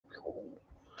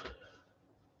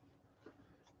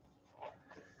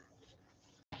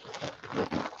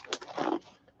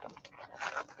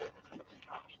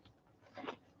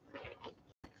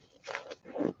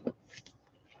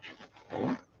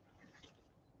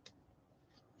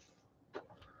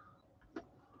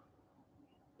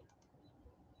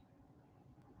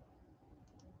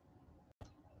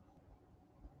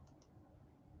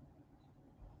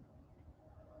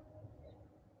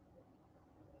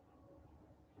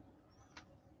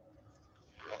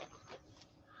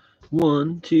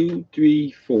1, 2,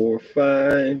 3, 4,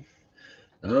 5.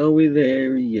 Are we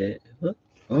there yet? What?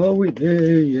 Are we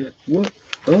there yet? What?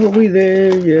 Are we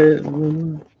there yet?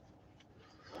 What?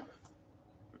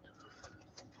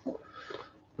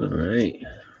 All right.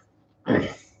 My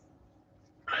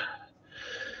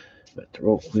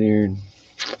throat cleared.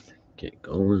 Get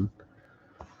going.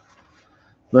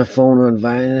 My phone on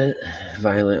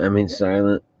silent. I mean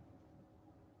silent.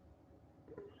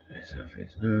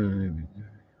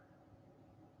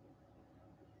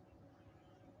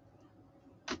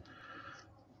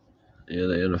 Yeah,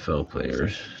 the NFL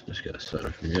players just got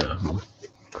started from Yahoo.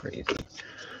 Crazy.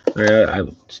 All right, I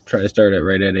try to start it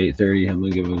right at 8:30. I'm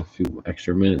gonna give it a few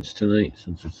extra minutes tonight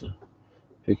since it's a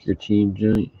pick your team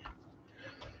joint,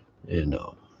 and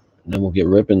then we'll get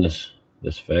ripping this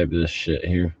fabulous shit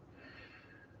here.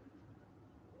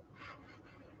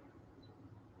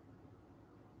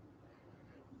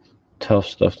 Tough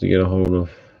stuff to get a hold of.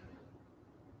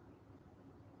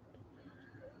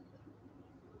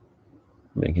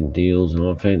 Making deals and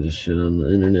all kinds of shit on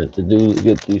the internet to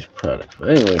get these products. But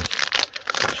anyway,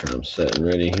 make sure I'm set and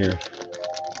ready here.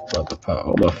 About to pop.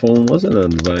 Oh, my phone wasn't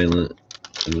on violent.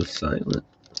 It was silent.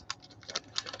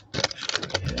 I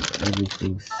have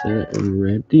everything set and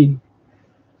ready.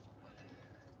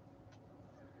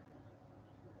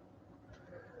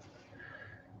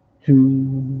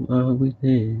 Who are we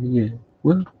there? Yeah.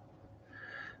 What?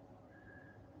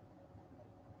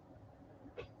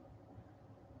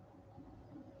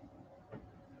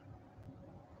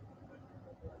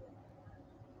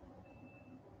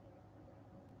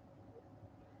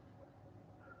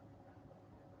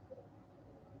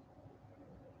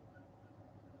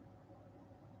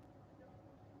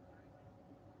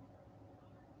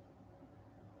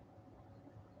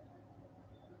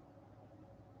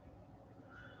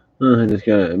 I just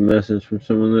got a message from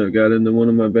someone that got into one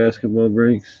of my basketball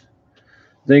breaks.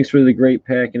 Thanks for the great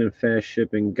packing and fast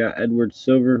shipping. Got Edward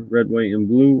Silver, red, white, and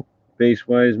blue, base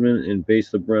Wiseman, and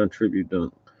base LeBron tribute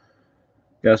dunk.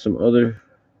 Got some other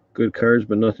good cards,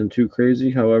 but nothing too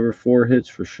crazy. However, 4 hits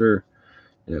for sure.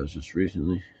 Yeah, it was just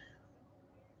recently.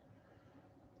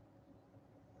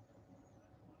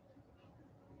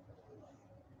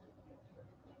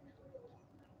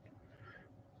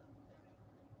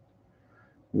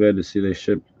 Glad to see they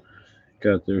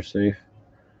got there safe.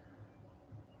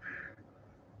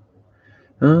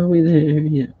 Are we there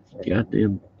yet?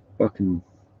 Goddamn fucking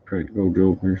practical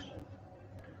jokers.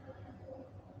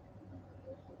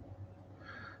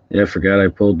 Yeah, I forgot I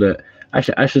pulled that.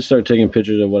 I should start taking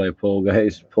pictures of what I pull,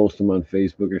 guys. Post them on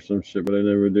Facebook or some shit, but I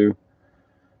never do.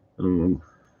 Yeah,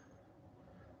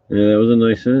 that was a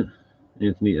nice hit.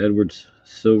 Anthony Edwards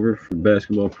Silver for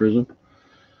Basketball Prism.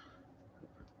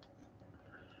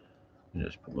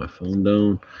 Just put my phone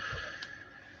down.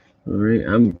 All right,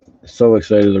 I'm so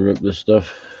excited to rip this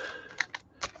stuff.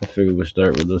 I figured we'd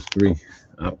start with those 3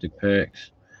 Optic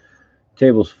packs.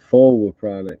 Table's full with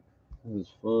product. This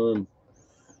is fun.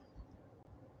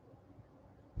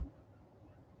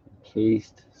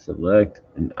 Encased, Select,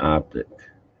 and Optic.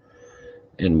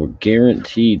 And we're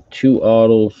guaranteed 2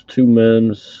 autos, 2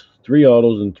 mems, 3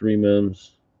 autos and 3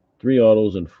 mems, 3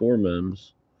 autos and 4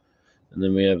 mems. And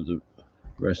then we have the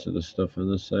rest of the stuff on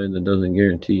this side that doesn't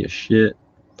guarantee a shit.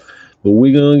 But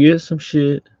we gonna get some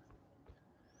shit.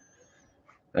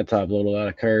 I top load a lot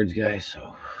of cards, guys,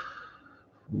 so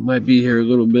we might be here a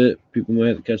little bit. People might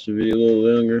have to catch the video a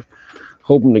little longer.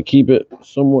 Hoping to keep it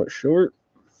somewhat short.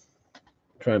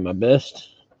 Trying my best.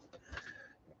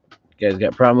 You guys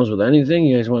got problems with anything?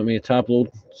 You guys want me to top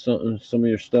load some of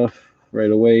your stuff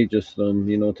right away? Just tell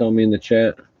me in the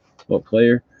chat what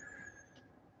player.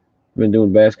 I've been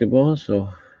doing basketball,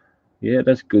 so yeah,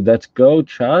 that's good. Let's go,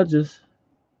 Chargers.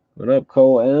 What up,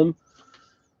 Cole M?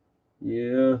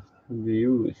 Yeah,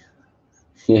 you.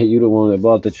 Yeah, you the one that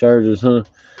bought the Chargers, huh?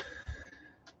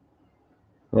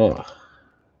 Oh,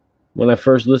 when I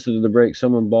first listened to the break,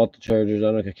 someone bought the Chargers.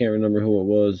 I can't remember who it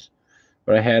was,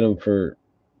 but I had them for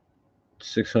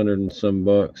 600 and some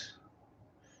bucks.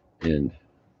 And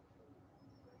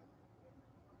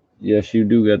yes, you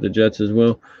do got the Jets as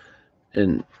well,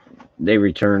 and they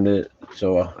returned it,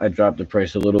 so I dropped the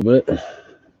price a little bit.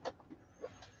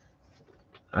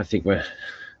 I think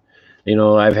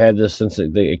I've had this since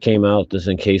it came out, this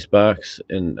Encased box,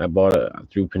 and I bought it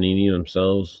through Panini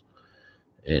themselves,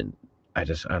 and I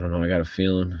don't know, I got a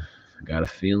feeling.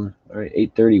 All right,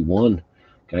 8:31,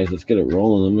 guys, let's get it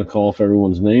rolling. I'm gonna call off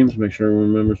everyone's names, make sure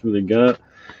everyone remembers who they got,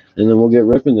 and then we'll get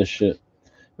ripping this shit.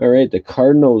 All right, the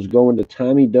Cardinals going to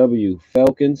Tommy W.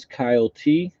 Falcons, Kyle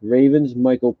T. Ravens,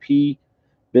 Michael P.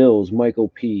 Bills, Michael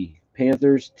P.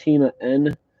 Panthers, Tina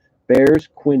N. Bears,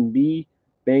 Quinn B.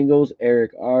 Bengals,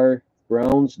 Eric R.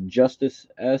 Browns, Justice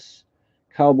S.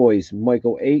 Cowboys,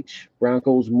 Michael H.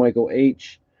 Broncos, Michael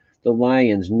H. The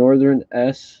Lions, Northern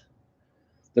S.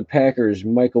 The Packers,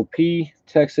 Michael P.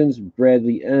 Texans,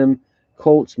 Bradley M.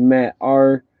 Colts, Matt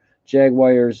R.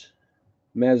 Jaguars,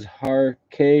 Mazhar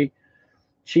K.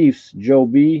 Chiefs, Joe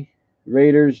B.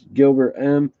 Raiders, Gilbert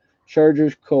M.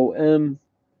 Chargers, Cole M.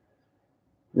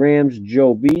 Rams,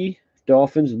 Joe B.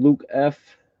 Dolphins, Luke F.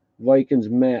 Vikings,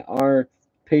 Matt R.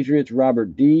 Patriots,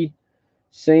 Robert D.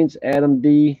 Saints, Adam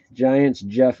D. Giants,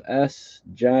 Jeff S.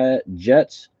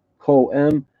 Jets, Cole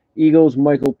M. Eagles,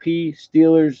 Michael P.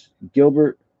 Steelers,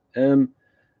 Gilbert M.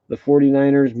 The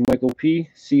 49ers, Michael P.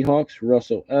 Seahawks,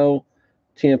 Russell L.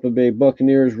 Tampa Bay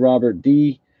Buccaneers, Robert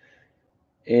D.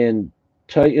 And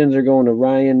Titans are going to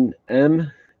Ryan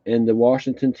M. And the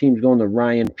Washington team's going to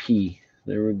Ryan P.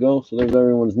 There we go. So there's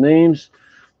everyone's names.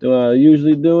 Do I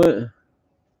usually do it?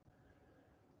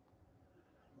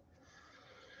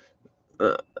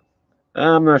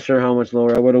 I'm not sure how much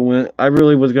lower I would have went. I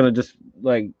really was going to just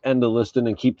like end the listing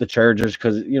and keep the Chargers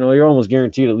because, you know, you're almost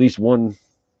guaranteed at least one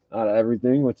out of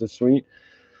everything, which is sweet.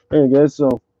 There you go.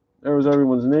 So there was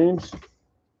everyone's names.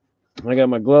 I got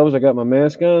my gloves. I got my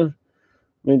mask on.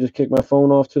 Let me just kick my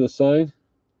phone off to the side.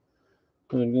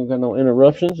 We don't got no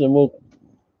interruptions, and we'll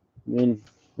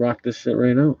rock this shit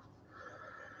right out.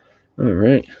 All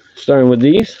right. Starting with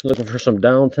these. Looking for some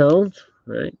downtowns.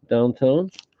 Right?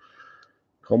 Downtowns.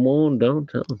 Come on,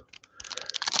 downtown.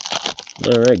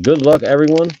 All right. Good luck,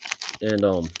 everyone.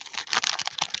 And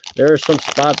there are some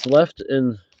spots left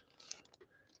in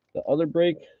the other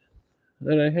break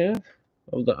that I have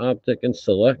of the Optic and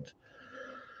Select.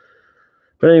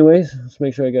 But anyways, let's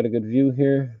make sure I got a good view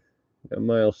here. Got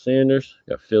Miles Sanders.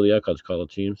 Got Philly. I just call the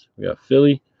teams. We got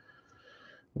Philly.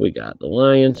 We got the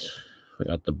Lions. We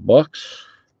got the Bucks.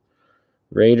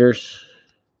 Raiders.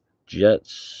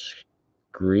 Jets.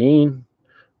 Green.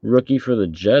 Rookie for the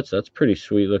Jets. That's pretty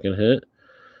sweet looking hit.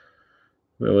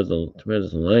 Where was the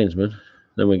linesman?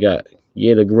 Then we got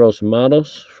Yeda Gross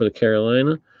Matos for the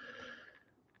Carolina.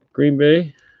 Green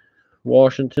Bay.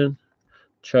 Washington.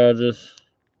 Chargers.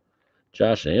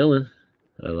 Josh Allen.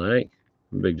 I like.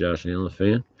 I'm a big Josh Allen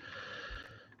fan.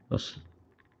 I'll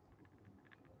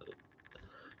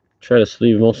try to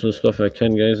sleeve most of the stuff I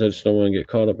can, guys. I just don't want to get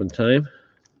caught up in time.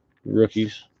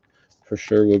 Rookies for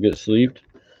sure will get sleeved.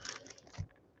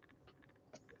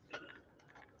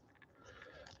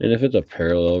 And if it's a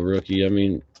parallel rookie, I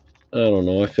mean, I don't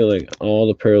know. I feel like all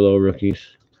the parallel rookies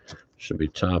should be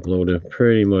top loaded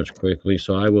pretty much quickly.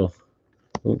 So I will.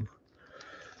 Oh,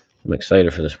 I'm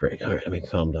excited for this break. All right, let me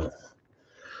calm down.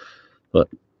 But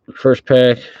first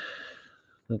pack,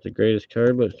 not the greatest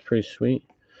card, but it's pretty sweet.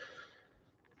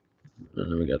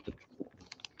 And then we got the.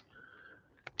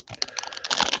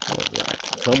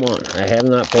 Come on. I have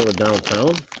not pulled a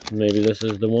downtown. Maybe this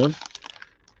is the one.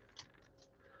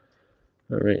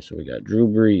 All right, so we got Drew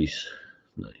Brees.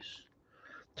 Nice.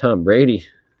 Tom Brady.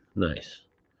 Nice.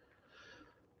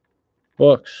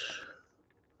 Bucks.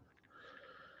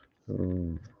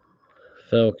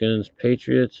 Falcons,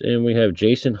 Patriots, and we have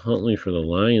Jason Huntley for the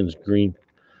Lions. Green,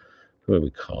 what do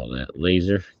we call that?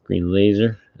 Laser. Green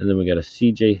laser. And then we got a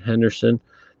CJ Henderson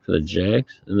for the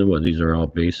Jags. And then what? These are all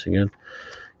base again.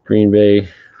 Green Bay,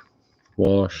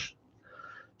 Wash,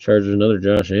 Chargers, another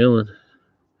Josh Allen,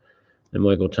 and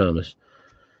Michael Thomas.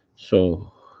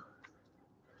 So,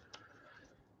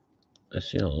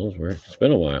 let's see how those work. It's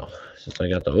been a while since I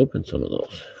got to open some of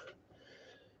those.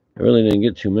 I really didn't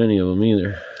get too many of them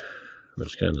either,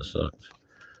 which kind of sucked.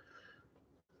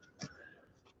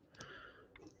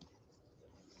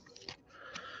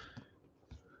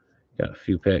 Got a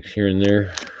few packs here and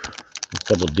there. A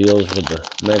couple deals with the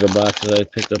mega boxes I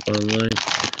picked up online.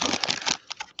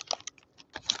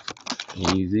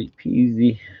 Easy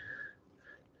peasy.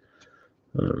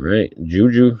 All right,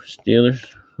 Juju Steelers.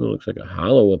 Oh, looks like a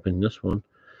hollow up in this one.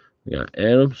 We got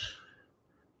Adams.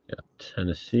 We got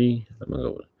Tennessee. I'm gonna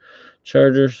go with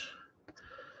Chargers.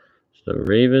 So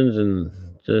Ravens, and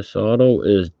this auto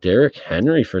is Derrick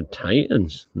Henry for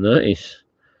Titans. Nice,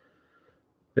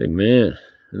 big man.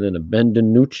 And then a Ben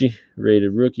DiNucci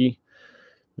rated rookie.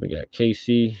 We got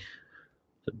KC,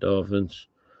 the Dolphins,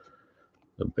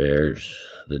 the Bears,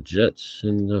 the Jets,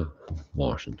 and the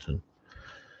Washington.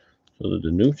 So the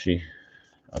DiNucci,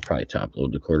 I'll probably top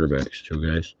load the quarterbacks too,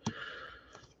 guys.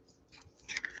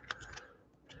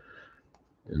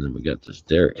 And then we got this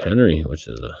Derrick Henry, which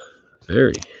is a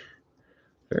very,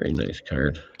 very nice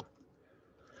card.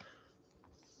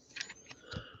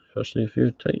 Especially if you're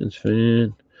a Titans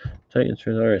fan. All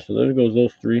right, so there goes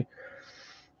those three.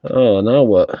 Oh, now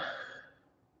what?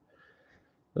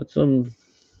 Let's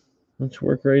let's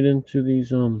work right into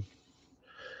these. We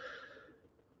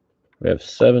have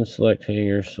 7 select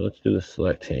hangers, so let's do the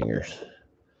select hangers.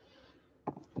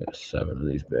 Got 7 of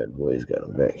these bad boys. Got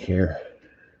them back here.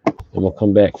 And we'll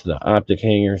come back to the Optic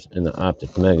hangers and the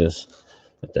Optic Megas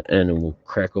at the end, and we'll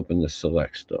crack open the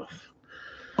select stuff.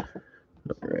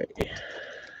 All right.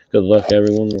 Good luck,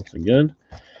 everyone, once again.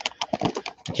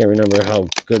 I can't remember how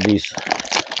good these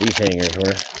hangers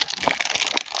were.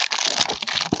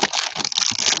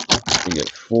 We get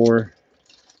 4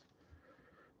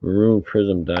 maroon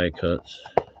prism die cuts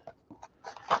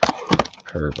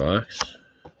per box.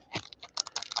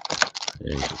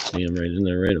 And you can see them right in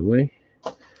there right away.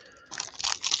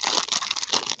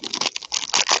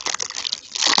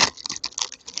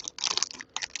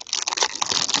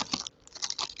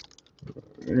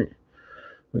 All right.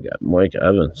 We got Mike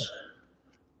Evans,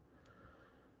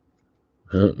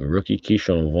 rookie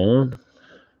Keyshawn Vaughn,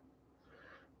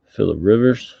 Phillip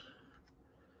Rivers,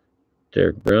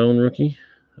 Derek Brown rookie,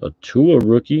 a Tua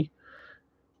rookie.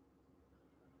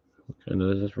 What kind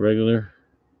of is this? Regular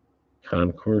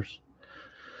concourse.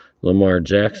 Lamar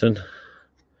Jackson,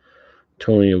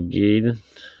 Antonio Gaden,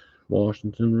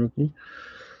 Washington rookie.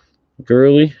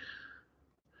 Gurley.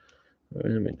 All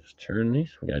right, let me just turn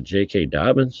these. We got J.K.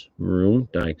 Dobbins, maroon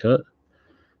die cut.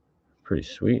 Pretty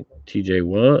sweet. T.J.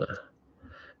 Watt.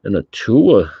 And a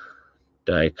Tua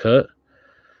die cut.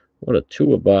 What a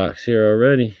Tua box here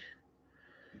already.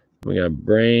 We got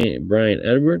Brian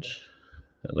Edwards.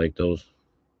 I like those.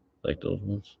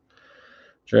 Ones.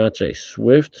 Jonte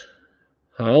Swift.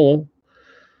 Hollow.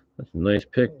 That's a nice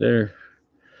pick there.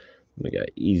 We got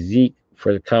Ezeke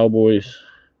for the Cowboys.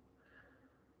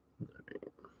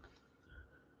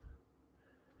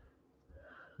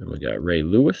 And we got Ray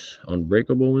Lewis,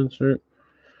 unbreakable insert.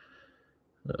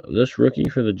 This rookie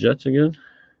for the Jets again.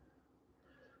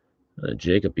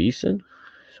 Jacob Eason.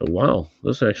 So, wow,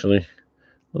 this actually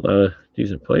a lot of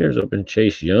decent players up in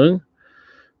Chase Young.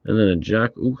 And then a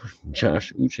Josh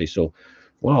Uche. So,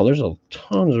 wow, there's a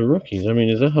tons of rookies. I mean,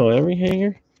 is that how every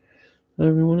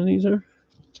one of these are?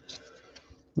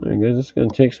 All right, guys, it's going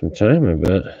to take some time, I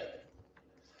bet.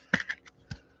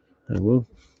 I will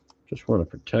just want to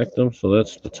protect them, so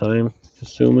that's the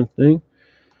time-consuming thing.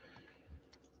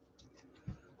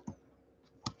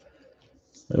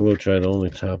 I will try to only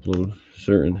top-load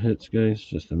certain hits, guys,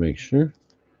 just to make sure.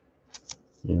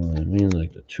 You know what I mean?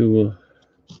 Like the Tua.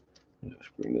 Let's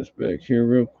bring this back here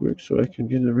real quick so I can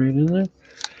get it right in there.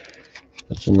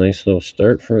 That's a nice little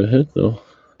start for a hit, though.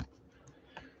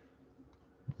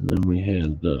 And then we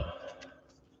had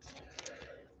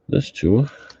this Tua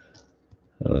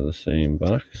out of the same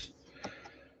box.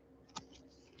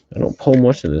 I don't pull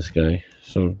much of this guy,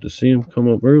 so to see him come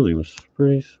up early was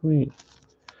pretty sweet.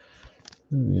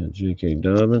 And we got J.K.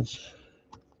 Dobbins.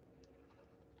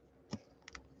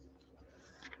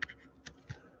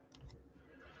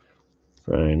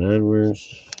 Brian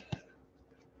Edwards.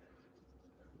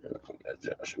 We got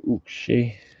Josh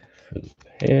Uche for the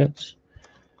Pats.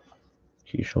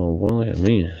 Keyshawn Vaughn. I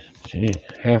mean, gee,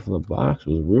 half of the box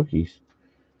was rookies.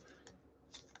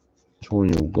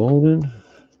 Antonio Golden.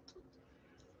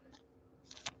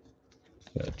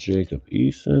 Got Jacob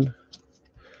Eason.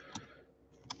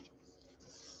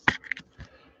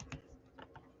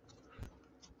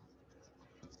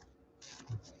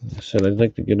 Like I said, I'd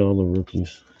like to get all the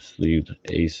rookies sleeved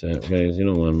ASAP, guys. You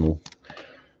don't want them.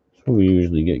 That's what we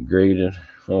usually get graded.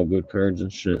 All good cards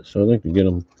and shit. So I'd like to get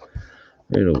them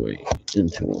right away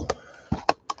into them.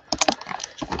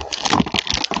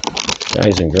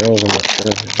 Guys and girls, I'm not sure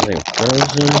if there's any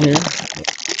cards in here.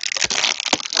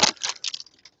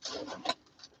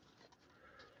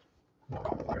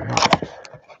 Alright.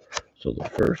 So the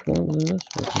first one of this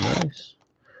was nice.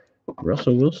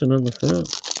 Russell Wilson on the front.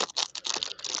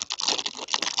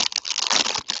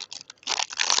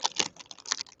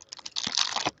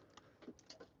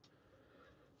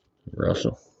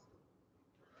 Russell.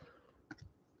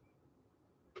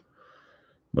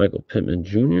 Michael Pittman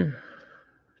Jr.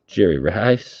 Jerry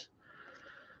Rice.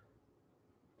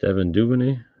 Devin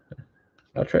Duvernay.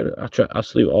 I'll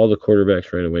sleeve all the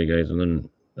quarterbacks right away, guys, and then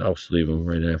I'll sleeve them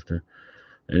right after.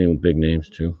 Any with big names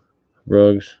too.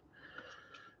 Ruggs.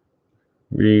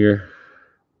 Rieger.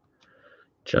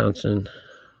 Johnson.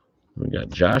 We got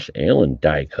Josh Allen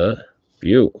die cut.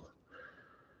 Beaut.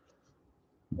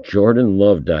 Jordan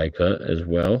Love die cut as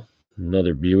well.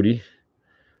 Another beauty.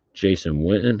 Jason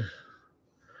Witten.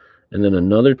 And then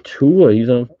another Tua. He's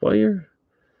on fire.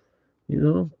 He's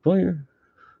on fire.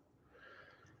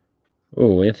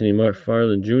 Oh, Anthony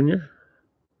McFarland Jr.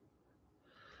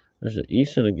 There's an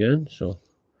Eason again. So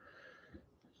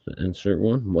insert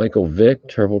one. Michael Vick,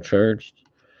 turbocharged.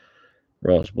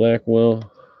 Ross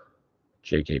Blackwell,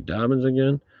 J.K. Dobbins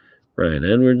again, Brian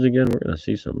Edwards again. We're going to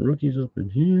see some rookies up in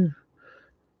here.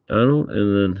 Donald,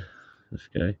 and then this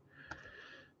guy.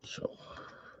 So,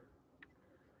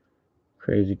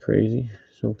 crazy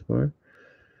so far.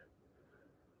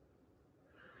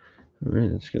 All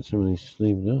right, let's get some of these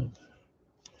sleeves up.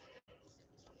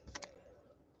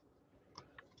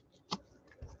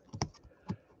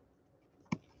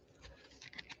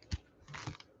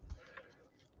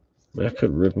 I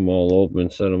could rip them all open,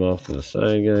 set them off to the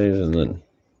side, guys, and then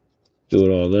do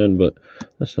it all then, but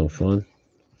that's no fun.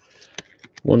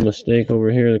 One mistake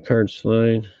over here, the cards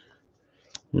slide.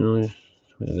 You know,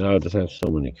 I'll just have so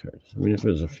many cards. I mean, if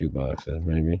there's a few boxes,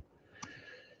 maybe.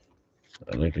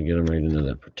 I'd like to get them right into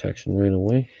that protection right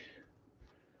away,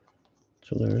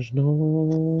 so there's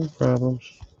no problems.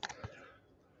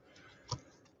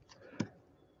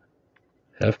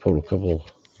 Have pulled a couple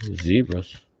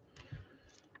zebras.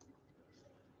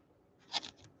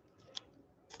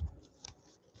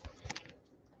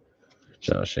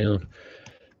 Josh Allen.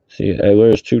 See,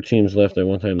 there's two teams left at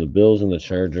one time, the Bills and the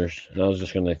Chargers. And I was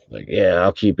just going to, like, yeah,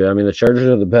 I'll keep it. I mean, the Chargers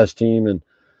are the best team, and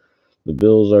the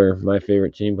Bills are my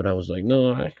favorite team. But I was like,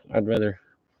 no, I'd rather,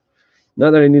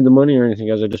 not that I need the money or anything,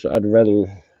 guys. I'd rather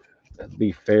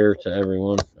be fair to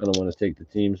everyone. I don't want to take the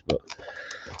teams, but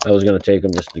I was going to take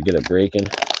them just to get it breaking,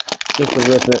 just to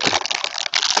rip it.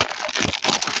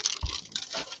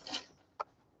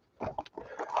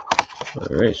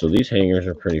 All right, so these hangers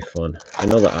are pretty fun. I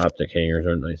know the Optic hangers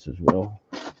are nice as well.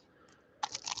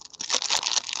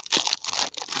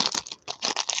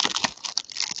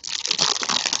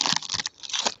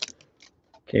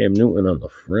 Cam Newton on the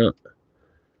front.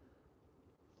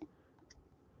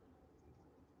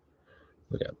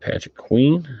 We got Patrick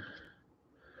Queen,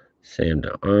 Sam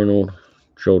Darnold,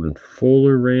 Jordan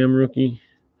Fuller, Ram rookie,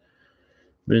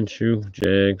 Minshew,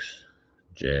 Jags,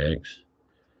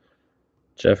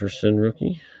 Jefferson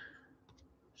rookie,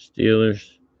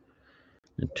 Steelers,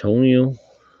 Antonio,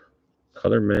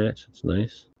 color match, that's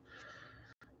nice.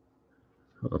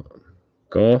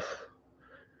 Goff,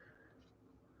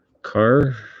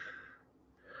 Carr,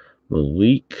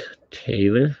 Malik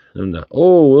Taylor.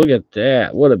 Oh, look at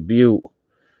that! What a beaut!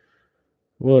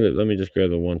 Let me just grab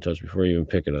the one touch before you even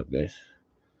pick it up, guys.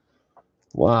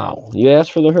 Wow! You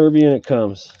asked for the Herbie and it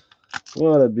comes.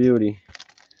 What a beauty!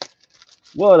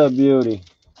 What a beauty!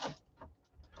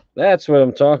 That's what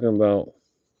I'm talking about.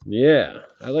 Yeah,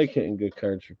 I like hitting good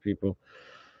cards for people.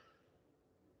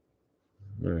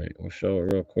 All right, we'll show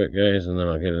it real quick, guys, and then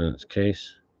I'll get it in its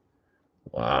case.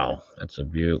 Wow, that's a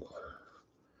beaut.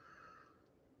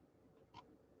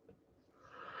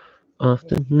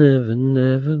 Often, never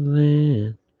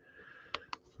land.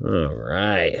 All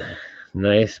right,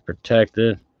 nice,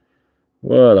 protected.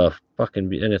 What a fucking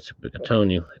beaut. And I'm telling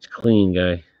you, it's clean,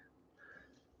 guy.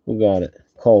 Who got it?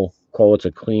 Cole, it's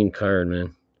a clean card,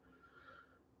 man.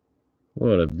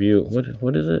 What a beaut.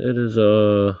 What is it? It is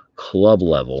a club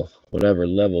level, whatever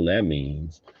level that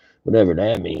means. Whatever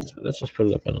that means. But let's just put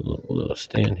it up on a little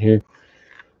stand here.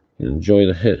 And enjoy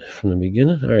the hit from the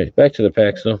beginning. All right, back to the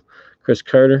packs, though. Chris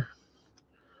Carter.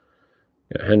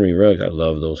 Got Henry Ruggs. I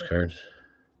love those cards.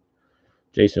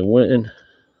 Jason Witten.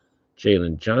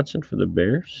 Jalen Johnson for the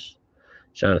Bears.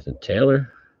 Jonathan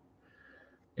Taylor.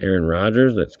 Aaron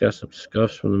Rodgers. That's got some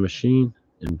scuffs from the machine.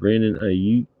 And Brandon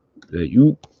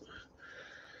Ayuk.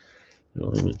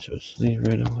 Go into a sleeve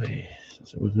right away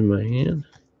since it was in my hand.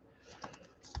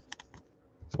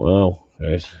 Wow,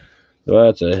 guys. So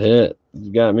that's a hit. It's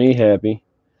got me happy.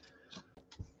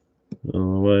 I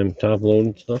don't know why I'm top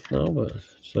loading stuff now, but I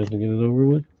just like to get it over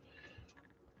with.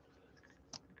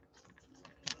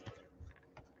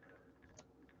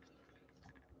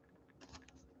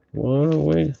 Wow,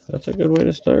 wait. That's a good way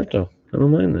to start, though. I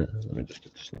don't mind that. Let me just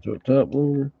get this into a top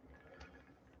loader.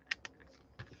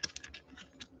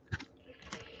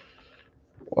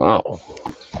 Wow.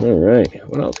 All right.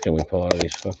 What else can we pull out of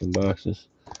these fucking boxes?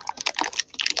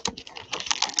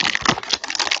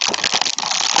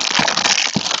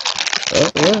 Oh,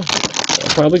 yeah. I'll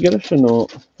probably get a Chenault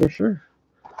for sure.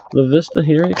 La Vista,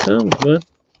 here he comes, bud.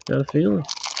 Got a feeling.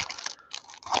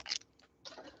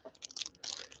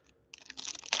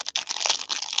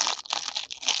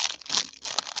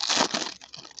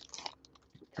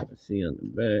 Let's see on the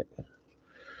back.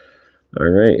 All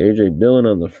right. AJ Dillon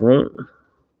on the front.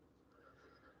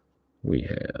 We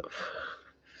have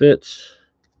Fitz.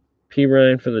 P.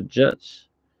 Ryan for the Jets.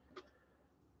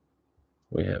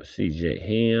 We have C.J.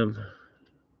 Ham,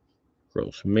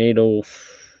 Gross Matos,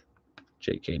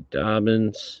 J.K.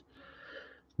 Dobbins,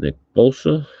 Nick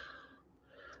Bosa,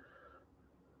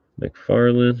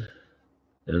 McFarland,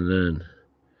 and then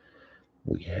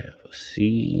We have a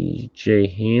C.J.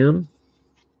 Ham,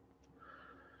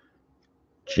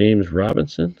 James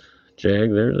Robinson,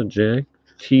 Jag, there's a Jag,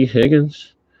 T.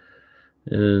 Higgins,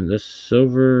 and this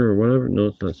silver or whatever. No,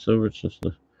 it's not silver, it's just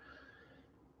the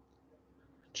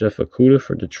Jeff Okudah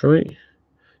for Detroit.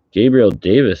 Gabriel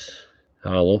Davis,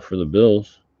 hollow for the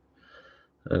Bills.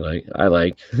 I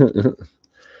like.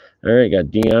 All right, got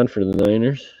Dion for the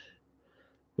Niners.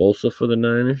 Bosa for the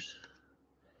Niners.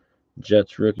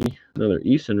 Jets rookie. Another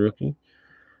Eason rookie.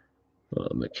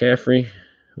 McCaffrey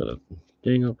with a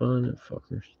ding up on it.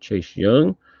 Fuckers. Chase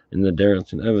Young and the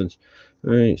Darrington Evans.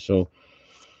 All right, so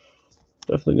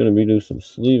definitely going to be doing some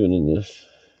sleeving in this.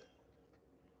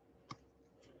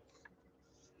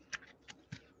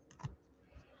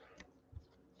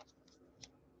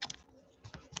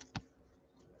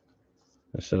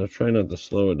 I said I try not to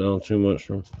slow it down too much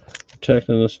from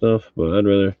protecting this stuff, but I'd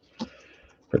rather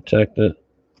protect it.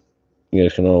 You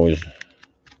guys can always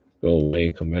go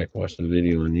away, come back, watch the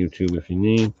video on YouTube if you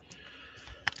need.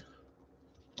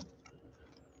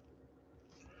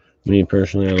 Me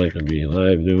personally, I like to be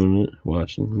live doing it,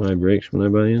 watching my breaks when I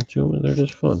buy into them, and they're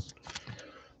just fun.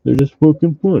 They're just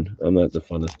fucking fun. I'm not the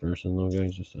funnest person though,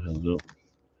 guys, just a heads up.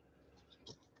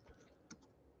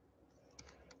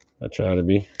 I try to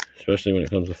be, especially when it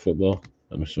comes to football.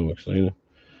 I'm so excited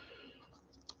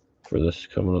for this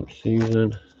coming up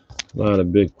season. A lot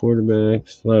of big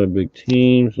quarterbacks, a lot of big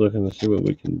teams looking to see what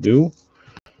we can do.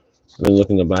 I've been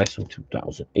looking to buy some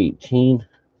 2018.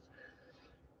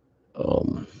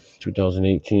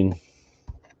 2018.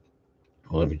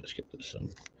 Well, let me just get this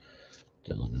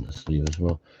down in the sleeve as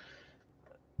well.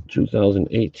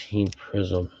 2018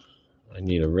 Prism. I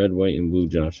need a red, white, and blue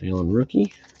Josh Allen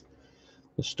rookie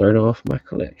to start off my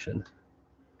collection.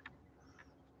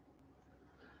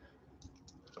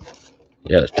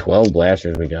 Yeah, there's 12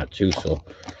 blasters we got too, so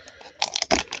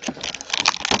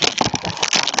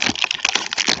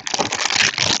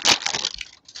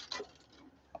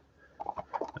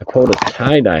I pulled a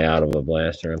tie-dye out of a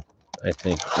blaster, I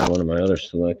think, on one of my other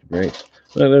select breaks.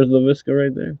 Look, there's LaVisca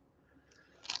right there.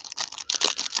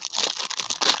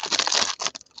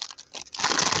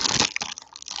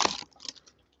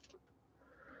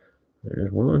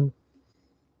 There's one.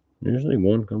 Usually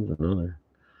one comes another.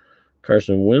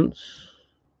 Carson Wentz.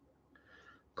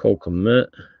 Cole Kmet.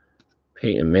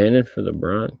 Peyton Manning for the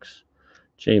Bronx.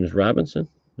 James Robinson.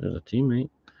 There's a teammate.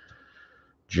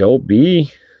 Joe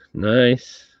B.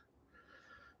 Nice.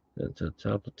 That's the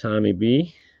top of Tommy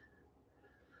B.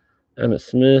 Emmitt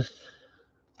Smith.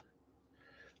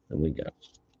 And we got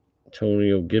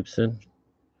Antonio Gibson.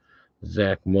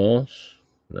 Zach Moss.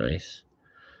 Nice.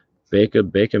 Baker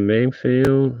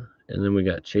Mayfield. And then we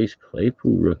got Chase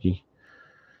Claypool rookie.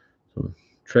 So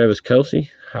Travis Kelce,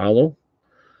 hollow.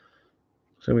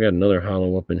 So we got another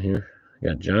hollow up in here. We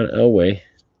got John Elway,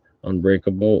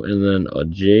 unbreakable, and then a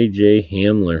J.J.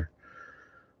 Hamler,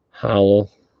 hollow.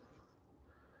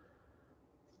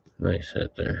 Nice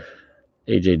hit there.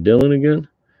 A.J. Dillon again.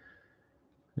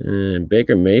 And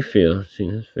Baker Mayfield.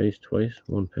 Seen his face twice.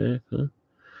 One pack, huh?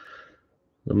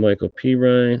 The Michael P.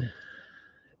 Ryan,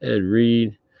 Ed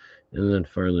Reed, and then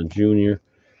Farland Jr.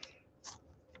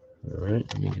 All right,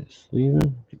 let me get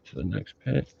sleeving. Get to the next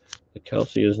pack. The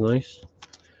Kelce is nice.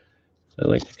 I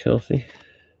like the Kelce.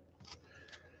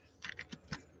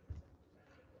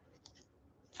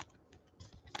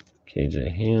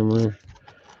 KJ Hamler.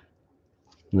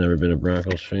 Never been a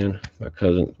Broncos fan. My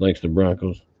cousin likes the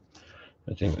Broncos.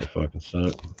 I think they fucking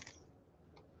suck.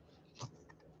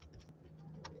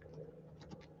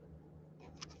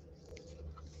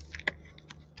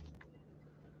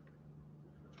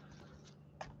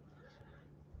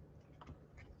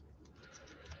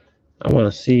 I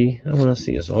want to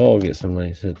see us all get some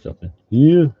nice hits up in.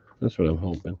 Yeah, that's what I'm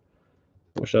hoping.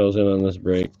 Wish I was in on this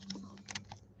break.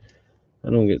 I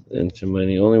don't get into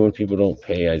many. Only when people don't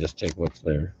pay, I just take what's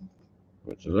there,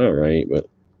 which is all right, but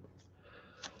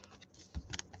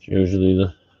it's usually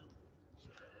the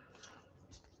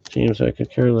teams I could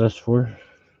care less for.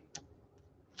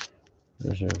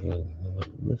 There's our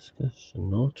Viscous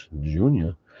Not Jr.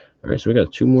 All right, so we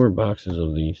got 2 more boxes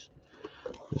of these.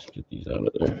 Let's get these out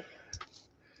of there.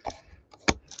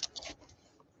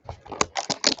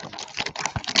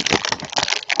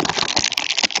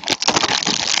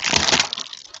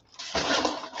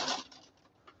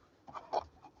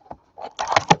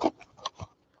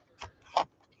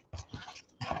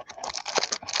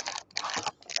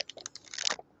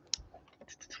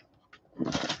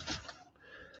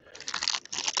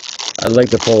 I'd like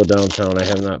to pull a downtown. I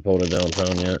have not pulled a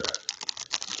downtown yet.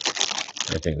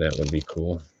 I think that would be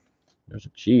cool. There's a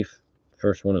Chief.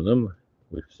 First one of them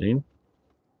we've seen.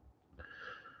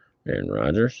 Aaron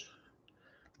Rodgers.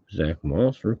 Zach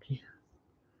Moss, rookie.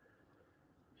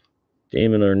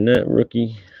 Damon Arnett,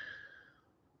 rookie.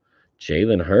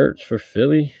 Jalen Hurts for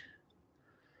Philly.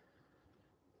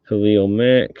 Khalil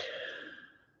Mack.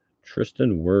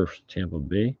 Tristan Wirfs, Tampa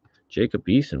Bay. Jacob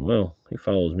Eason. Well, he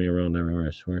follows me around everywhere,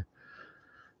 I swear.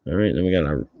 All right, then we got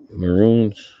our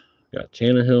Maroons. Got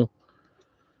Tannehill.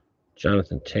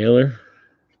 Jonathan Taylor.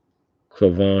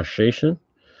 Clavon Chasson.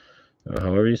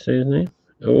 However you say his name.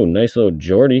 Oh, nice little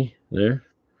Jordy there.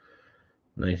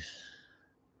 Nice.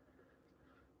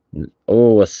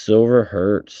 Oh, a silver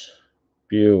Hurts.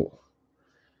 Beaut.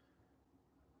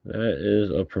 That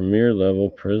is a premier level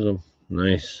prism.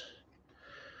 Nice.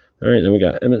 All right, then we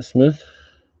got Emmitt Smith.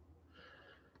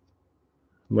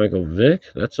 Michael Vick.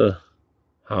 That's a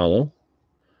hollow.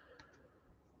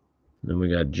 Then we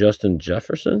got Justin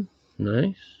Jefferson.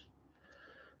 Nice.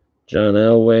 John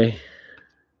Elway.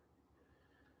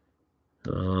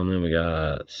 Then we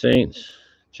got Saints.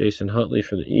 Jason Huntley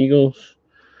for the Eagles.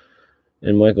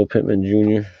 And Michael Pittman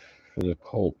Jr. for the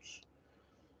Colts.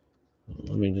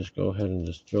 Let me just go ahead and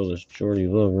just throw this Jordy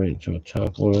Love right into a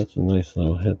top load. That's a nice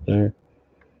little hit there.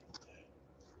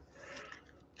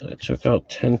 I took out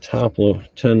 10 top load,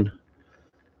 10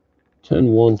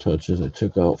 one touches I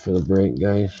took out for the break,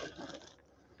 guys.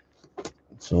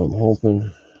 So I'm hoping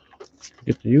to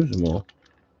get to use them all.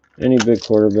 Any big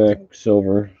quarterback,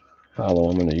 silver, hollow,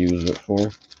 I'm going to use it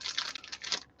for.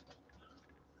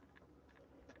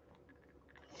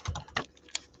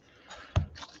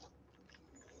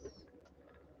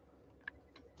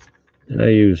 And I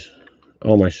use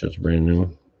all my shit's brand new.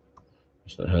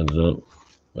 Just a heads up.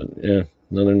 But yeah,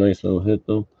 another nice little hit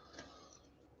though.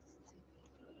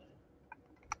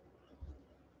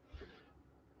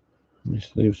 Let me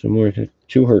just leave some more.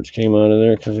 2 Hurts came out of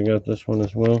there because I got this one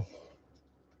as well.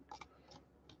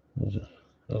 That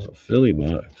was a Philly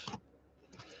box.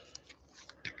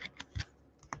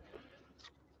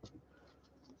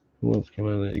 Who else came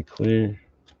out of that? Eclair.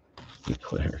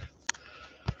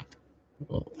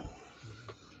 Oh.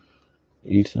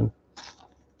 Ethan.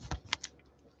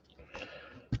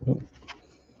 Oh.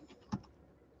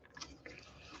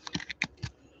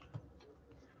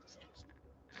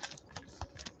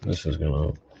 This is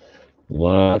gonna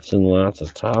lots and lots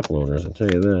of top loaders, I'll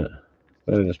tell you that.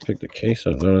 I just picked the case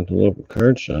up down at the local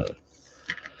card shop.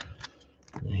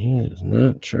 He does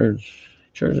not charge.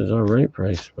 He charges all right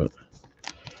price, but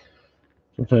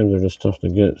sometimes they're just tough to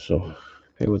get, so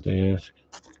pay what they ask.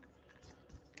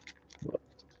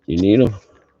 You need them.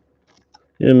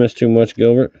 You didn't miss too much,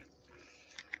 Gilbert.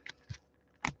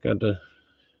 Got the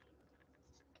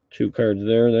 2 cards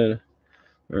there that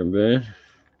aren't bad.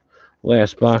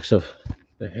 Last box of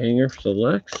the hanger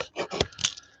selects.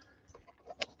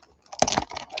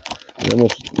 I'll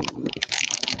move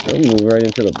right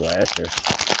into the blaster.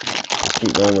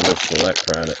 Keep going with the select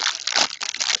product.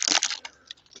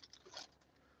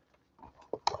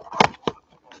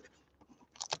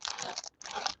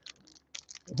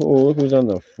 Oh, look who's on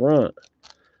the front.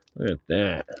 Look at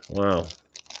that. Wow.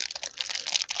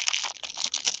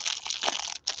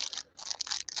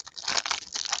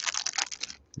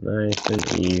 Nice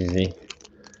and easy.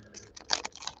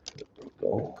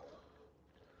 Go.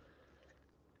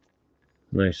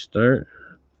 Nice start.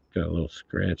 Got a little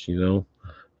scratchy though.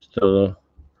 Still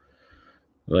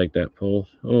like that pull.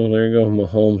 Oh, there you go.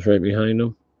 Mahomes right behind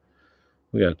him.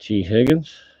 We got T.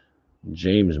 Higgins.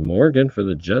 James Morgan for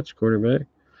the Jets quarterback.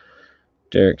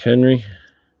 Derrick Henry.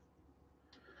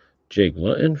 Jake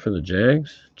Luton for the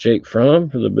Jags. Jake Fromm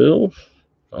for the Bills.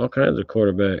 All kinds of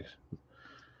quarterbacks.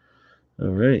 All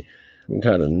right. We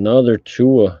got another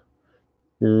Tua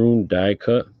maroon die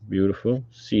cut. Beautiful.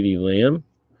 CeeDee Lamb.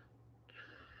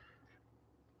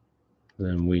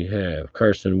 Then we have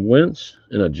Carson Wentz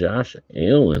and a Josh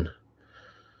Allen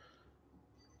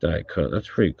die cut. That's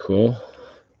pretty cool.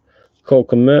 Cole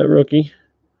Kmet rookie.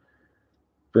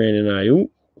 Brandon Ayuk.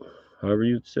 However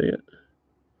you'd say it.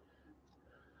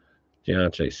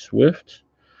 DeAndre Swift.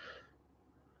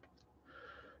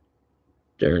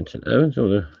 Darrington Evans. Oh,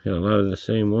 they got a lot of the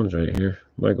same ones right here.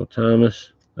 Michael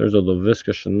Thomas. There's a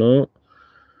LaVisca Chenault.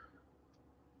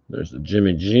 There's a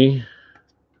Jimmy G.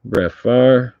 Brett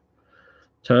Favre.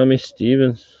 Tommy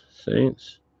Stevens.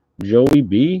 Saints. Joey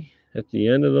B. at the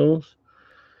end of those.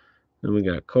 Then we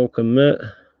got Cole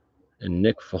Kmet and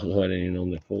Nick Foles. I didn't even know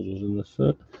Nick Foles was in this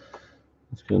set.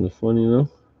 That's kind of funny though.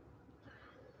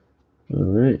 All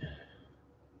right.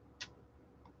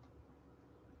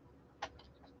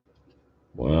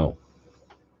 Wow.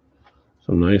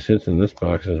 Some nice hits in this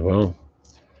box as well.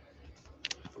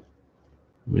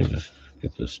 Let me just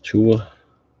get this Tua.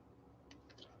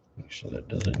 Make Make sure that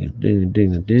doesn't get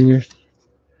dingers.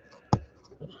 Do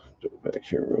it back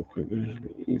here real quick. It'll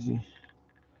be easy.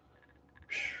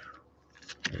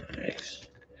 Nice.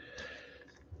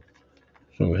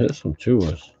 So we hit some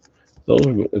 2s.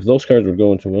 If those cards would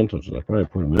go into 1-touches, I'd probably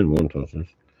put them in 1-touches.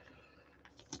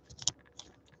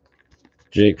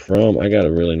 Jake Fromm, I got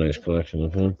a really nice collection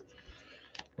of him.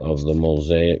 Of the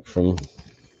mosaic from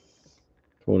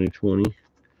 2020.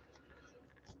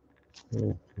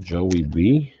 Oh, Joey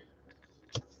B.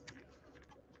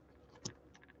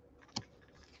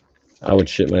 I would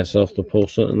shit myself to pull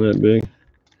something that big.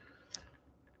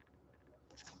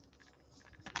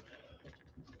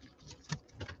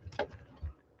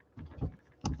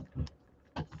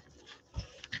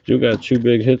 Still got 2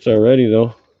 big hits already,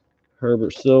 though.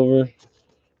 Herbert Silver.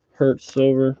 Hurt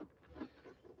Silver.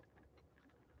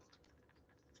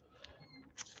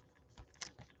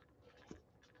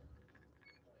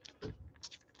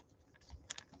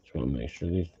 Just want to make sure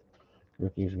these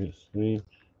rookies get sleeved.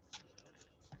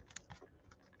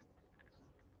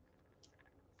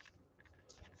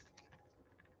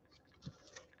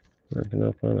 Working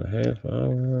up on a half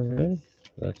hour already.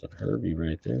 That's a Herbie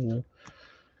right there, though.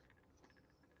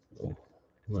 Oh,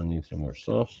 I'm going to need some more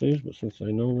soft sleeves, but since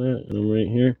I know that and I'm right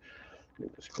here,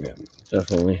 just grab it.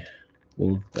 Definitely.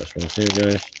 Boom. That's what I'm saying,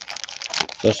 guys.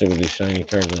 Especially with these shiny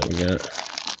cards that we got.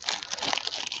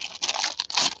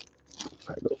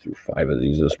 I go through 5 of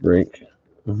these this break.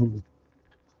 All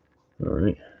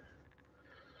right.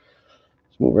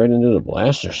 Let's move right into the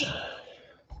blasters.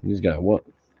 These got what?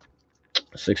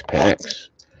 6 packs.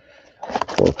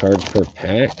 4 cards per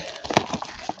pack.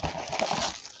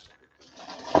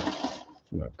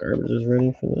 My garbage is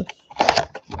ready for this. I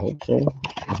hope so.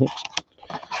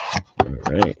 All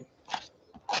right.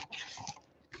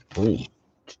 Ooh.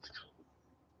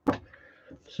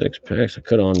 6 packs. I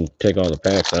could take all the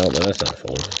packs out, but that's not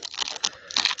fun.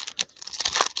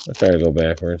 I try to go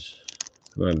backwards.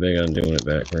 I'm not big on doing it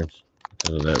backwards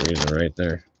because of that reason right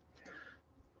there.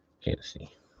 Can't see.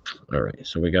 All right,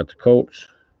 so we got the Colts,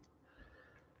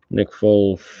 Nick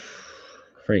Foles,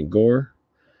 Frank Gore.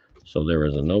 So there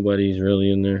was a nobody's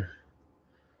really in there.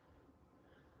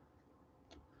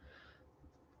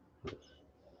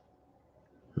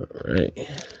 All right.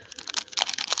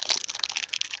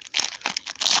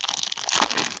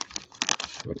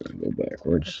 We're going to go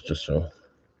backwards just so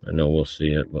I know we'll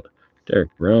see it. But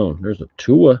Derek Brown, there's a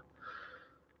Tua.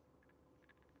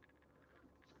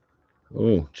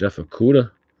 Oh, Jeff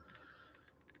Okuda.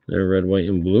 They're red, white,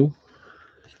 and blue.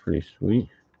 It's pretty sweet.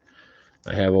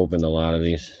 I have opened a lot of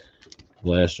these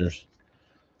blasters.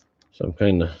 So I'm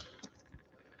kind of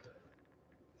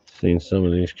seeing some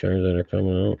of these cards that are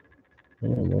coming out.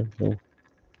 Oh, no.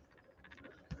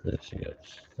 Let's see.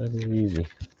 It's gotta be easy.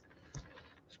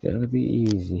 It's gotta be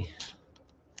easy.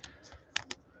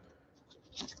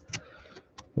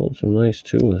 Oh, some nice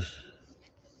Tuas.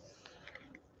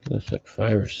 That's like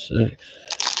 5 or 6.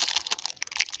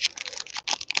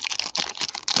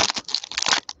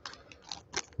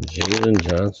 Jalen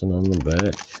Johnson on the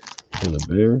back for the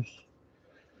Bears.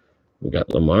 We got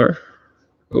Lamar.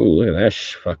 Oh, look at that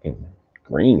fucking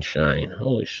green shine.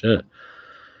 Holy shit.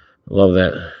 I love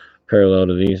that parallel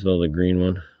to these, though, the green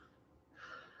one.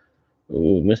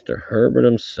 Oh, Mr. Herbert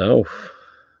himself.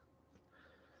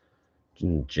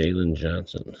 Jalen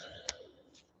Johnson.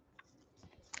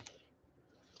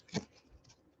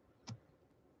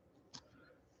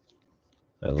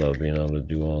 I love being able to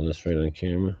do all this right on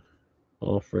camera.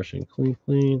 All fresh and clean.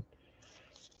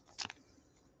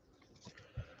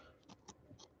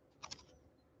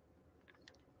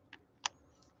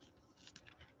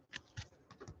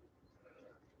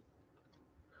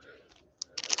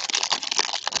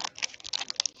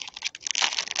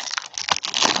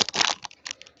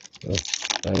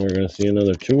 Now we're going to see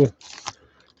another Tua.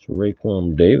 It's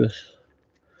Raekwon Davis.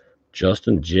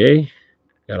 Justin J.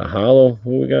 Got a hollow.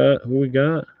 Who we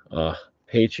got?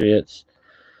 Patriots.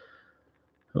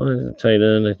 Oh, he's a tight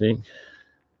end, I think.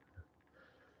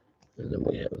 And then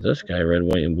we have this guy, red,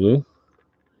 white, and blue.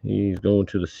 He's going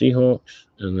to the Seahawks.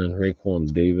 And then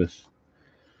Raekwon Davis.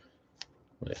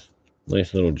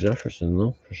 Nice little Jefferson,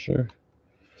 though, for sure.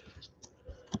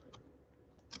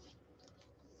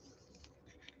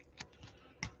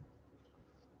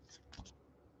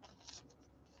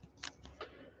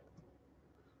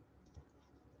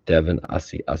 Devin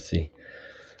Asi.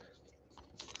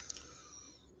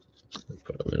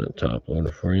 Put them in a top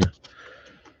loader for you.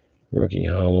 Rookie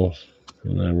hollows.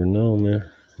 You never know,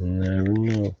 man. You never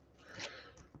know.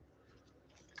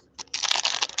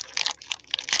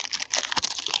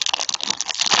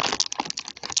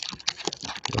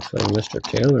 Looks like Mr.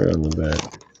 Taylor on the back.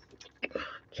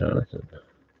 Jonathan.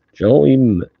 Joey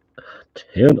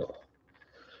Tannell.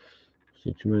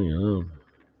 See too many of them.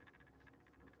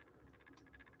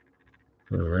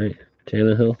 All right.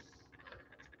 Tannehill.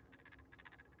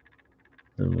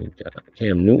 Then we got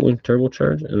Cam Newton,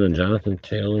 turbocharged, and then Jonathan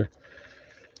Taylor.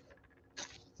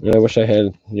 And I wish I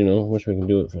had, you know, wish we can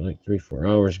do it for like 3-4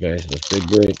 hours, guys. Those big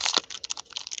breaks.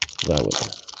 I would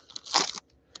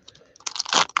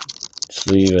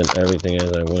sleeve and everything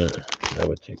as I went. That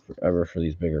would take forever for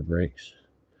these bigger breaks.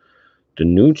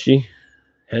 Danucci,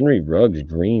 Henry Ruggs,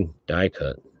 green die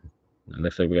cut.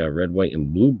 Looks like we got red, white,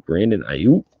 and blue. Brandon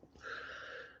Ayuk.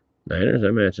 Niners,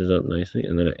 that matches up nicely.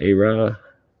 And then an A-Rod.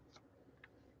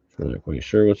 I'm not quite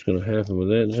sure what's going to happen with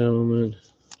that gentleman.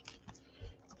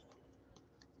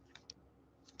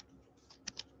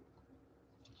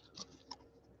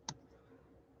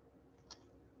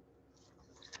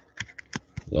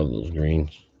 Love those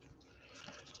greens.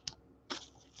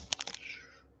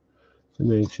 It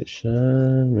makes it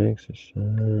shine, makes it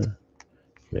shine,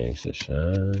 makes it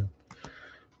shine.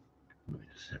 Let me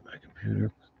just hit my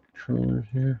computer controllers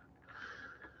here.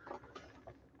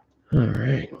 All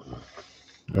right.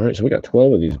 All right, so we got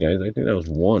 12 of these guys. I think that was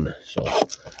one. So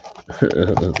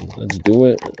let's do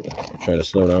it. Try to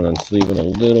slow down on sleeving a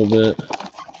little bit.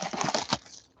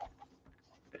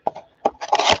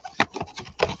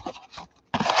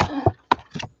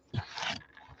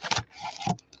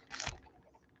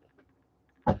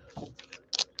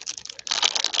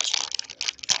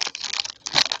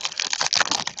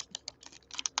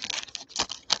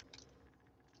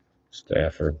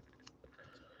 Stafford.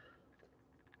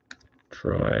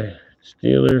 Try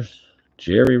Steelers.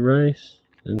 Jerry Rice.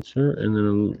 Insert. And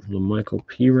then the Michael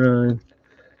Pirine.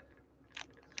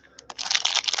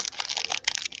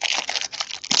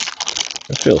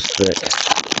 That feels thick.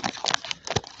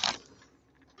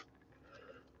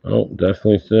 Oh,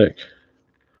 definitely thick.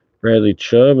 Bradley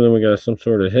Chubb. And then we got some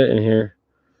sort of hit in here.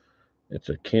 It's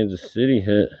a Kansas City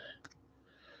hit.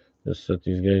 Let's set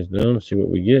these guys down and see what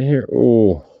we get here.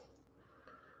 Oh.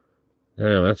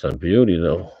 Damn, that's a beauty,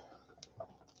 though.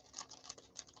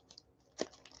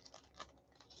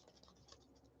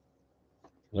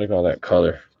 I like all that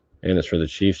color. And it's for the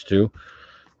Chiefs, too.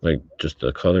 Like, just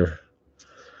the color.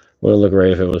 Wouldn't look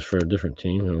right if it was for a different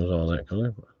team. It was all that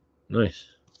color. But nice.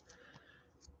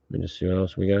 Let me just see what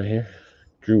else we got here.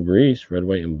 Drew Brees, red,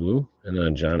 white, and blue. And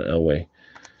then John Elway.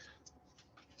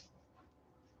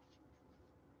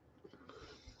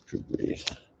 Drew Brees.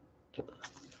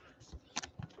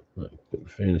 I'm a big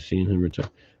fan of seeing him retire.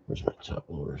 Where's my top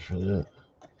loaders for that?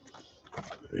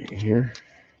 Right here.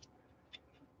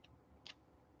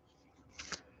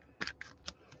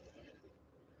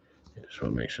 Just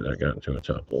want to make sure that I got into a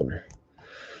top loader.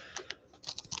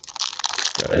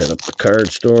 Gotta head up the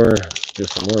card store. Get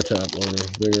some more top loaders,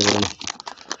 bigger ones.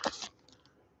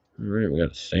 All right, we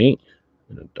got a Saint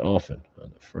and a Dolphin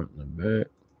on the front and the back.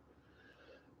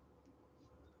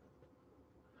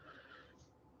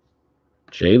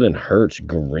 Jalen Hurts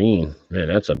green. Man,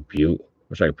 that's a beaut.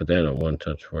 Wish I could put that on one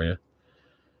touch for you.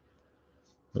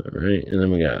 All right, and then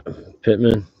we got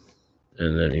Pittman,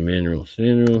 and then Emmanuel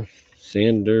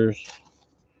Sanders.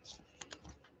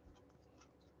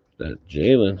 That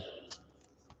Jalen.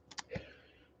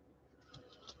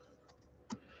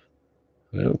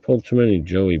 I haven't pulled too many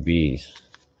Joey B's.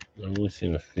 I've only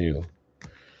seen a few.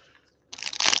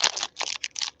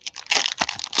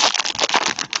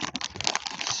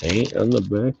 Saint on the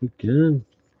back again.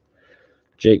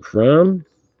 Jake Fromm.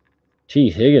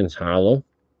 T. Higgins hollow.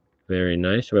 Very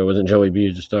nice. If I wasn't Joey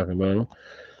B, just talking about him.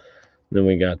 Then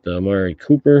we got the Amari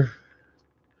Cooper.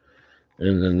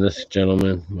 And then this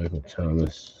gentleman, Michael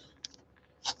Thomas.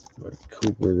 Amari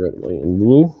Cooper, red, white, and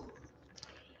blue.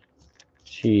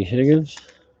 T. Higgins.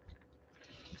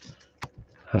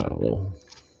 Hollow.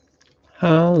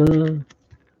 Hollow.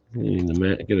 You need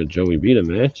to get a Joey B to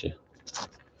match you.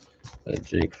 That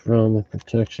Jake Fromm with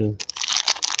protection.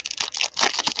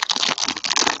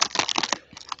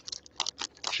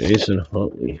 Jason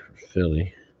Huntley for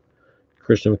Philly.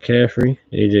 Christian McCaffrey,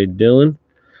 AJ Dillon,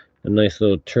 a nice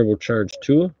little turbocharged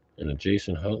Tua, and a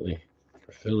Jason Huntley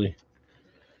for Philly.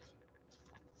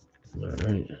 All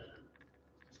right.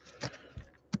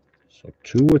 So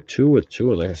Tua.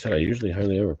 Like I said, I usually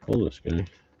hardly ever pull this guy.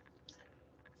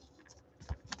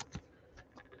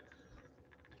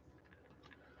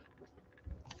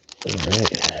 All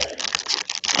right.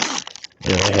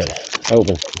 Yeah, I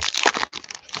opened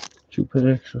 2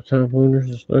 packs of top loaders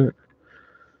to start.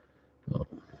 Oh,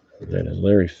 that is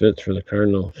Larry Fitz for the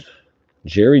Cardinals.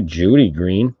 Jerry Jeudy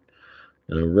green.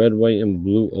 And a red, white, and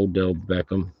blue Odell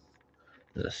Beckham.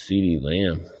 And a CeeDee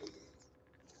Lamb.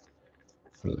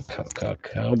 for the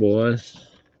Cowboys.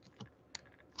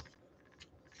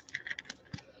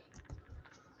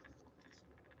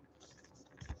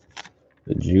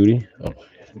 The Judy. Oh,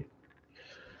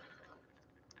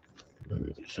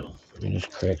 so let me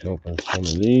just crack open some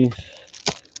of these.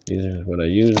 These are what I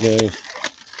use, guys.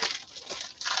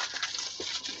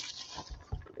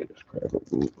 Just crack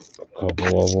open a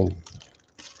couple of them.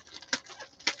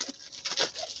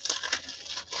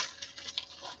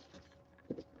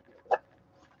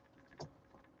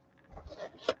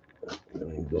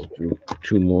 Go through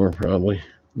 2 more probably,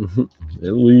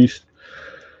 at least.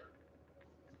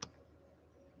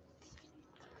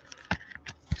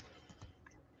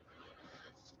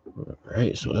 All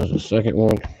right, so that's the second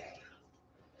one.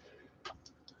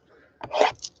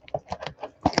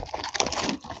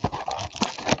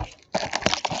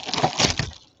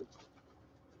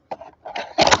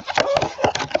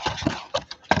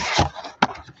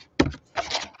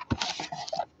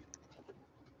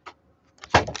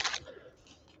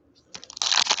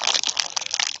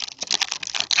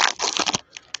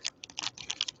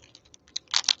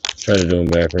 Try to do them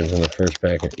backwards in the first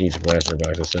pack of each blaster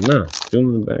box. I said, no,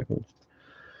 do them backwards.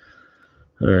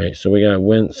 All right, so we got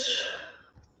Wentz.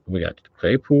 We got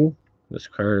Claypool. This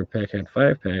card pack had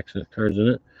 5 packs of cards in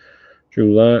it.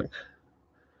 Drew Lock,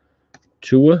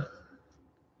 Tua,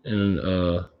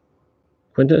 and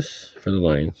Quintus for the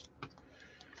Lions.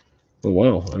 Oh,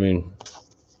 wow. I mean,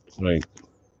 like,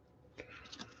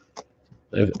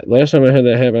 last time I had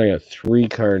that happen, I got 3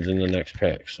 cards in the next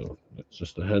pack. So it's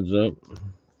just a heads up.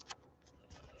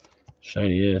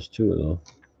 Shiny ass Tua, though.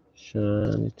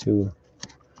 Shiny Tua.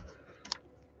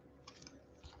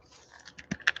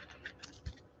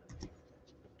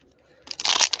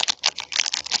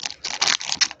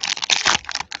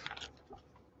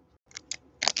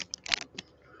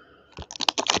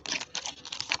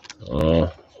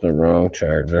 Oh, the wrong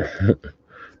Charger.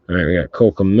 All right, we got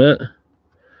Cole Kmet,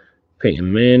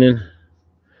 Peyton Manning,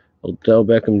 Odell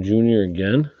Beckham Jr.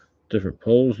 again. Different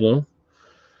pulls, though.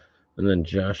 And then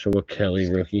Joshua Kelly,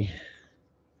 rookie.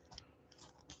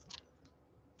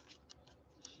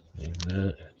 Leave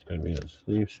that. It's going to be a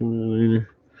sleeve sooner or later.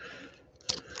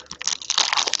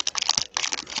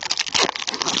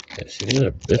 Okay, see, these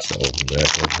are bits all over the back.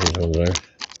 These ones are.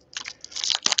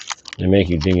 They make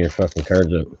you ding your fucking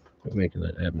cards up. Quit making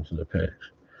that happen to the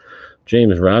packs.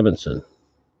 James Robinson.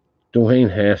 Dwayne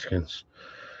Haskins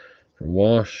for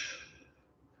Wash.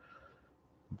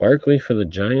 Barkley for the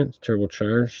Giants,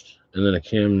 turbocharged. And then a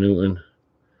Cam Newton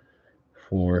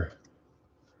for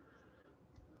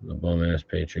the bum-ass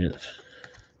Patriots.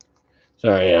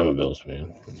 Sorry, I'm a Bills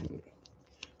fan.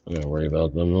 I'm not worry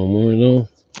about them no more, though.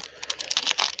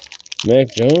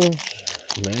 Mac Jones.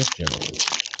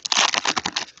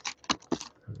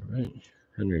 All right.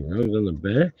 Henry Ruggs on the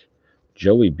back.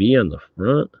 Joey B on the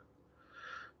front.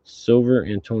 Silver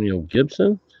Antonio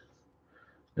Gibson.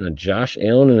 And a Josh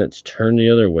Allen, and it's turned the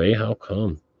other way. How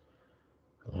come?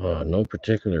 No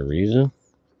particular reason.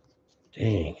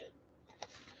 Dang.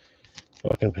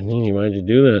 Fucking Panini, why'd you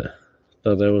do that?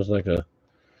 Thought that was like a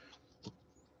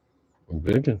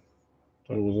big one.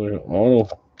 Thought it was like an auto.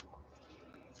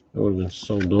 That would have been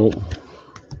so dope.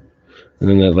 And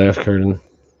then that last card in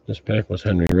this pack was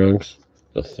Henry Ruggs,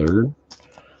 the 3rd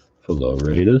for the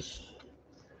Raiders.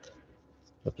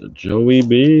 Got the Joey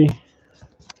B,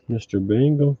 Mr.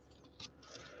 Bengal.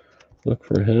 Look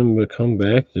for him to come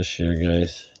back this year,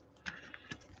 guys.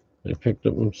 They picked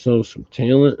up themselves some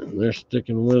talent, and they're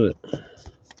sticking with it.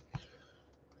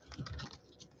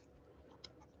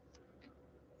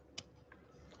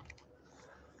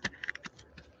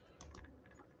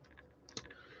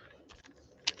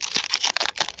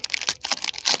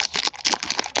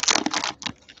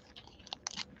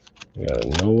 We got a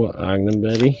Noah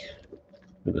Ognabedi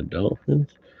for the Dolphins.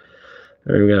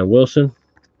 All right, we got Wilson,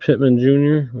 Pittman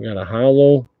Jr. We got a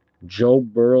hollow Joe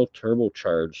Burrow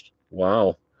turbocharged.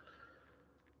 Wow.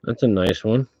 That's a nice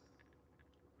one.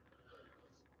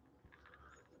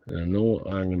 And Noah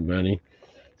Ognabedi.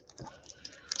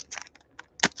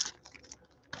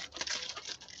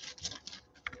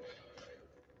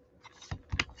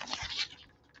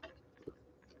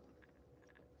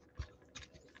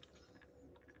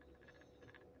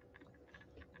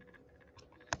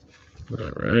 All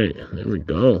right, there we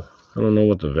go. I don't know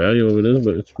what the value of it is,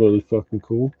 but it's really fucking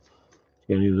cool. It's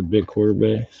got either big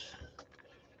quarterbacks.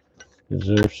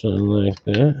 Deserve something like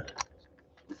that.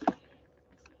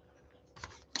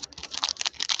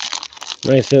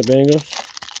 Nice hit, Bengals.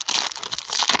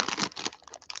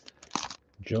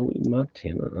 Joey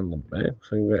Montana on the back.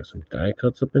 So we got some die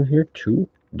cuts up in here too.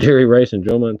 Jerry Rice and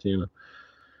Joe Montana.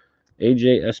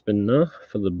 AJ Espinosa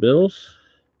for the Bills.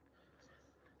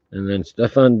 And then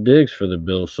Stephon Diggs for the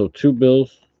Bills. So 2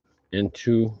 Bills and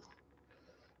 2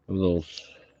 of those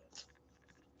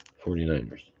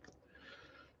 49ers.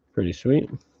 Pretty sweet.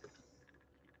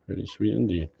 Pretty sweet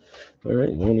indeed. All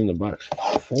right, going in the box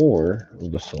 4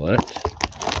 of the select.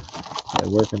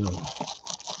 I'm working on.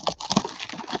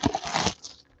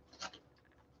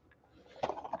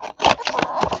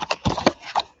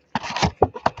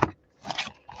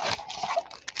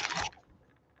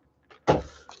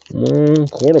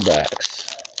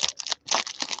 Quarterbacks.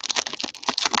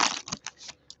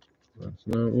 That's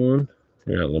not one.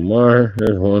 We got Lamar.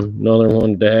 There's one. Another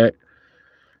one. Dak.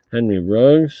 Henry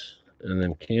Ruggs. And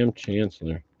then Cam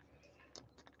Chancellor.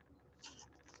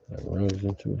 That Ruggs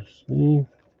into a sleeve.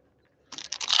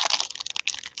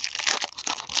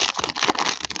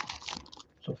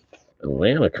 So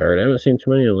Atlanta card. I haven't seen too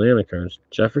many Atlanta cards.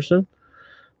 Jefferson.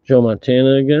 Joe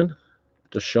Montana again.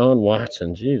 Deshaun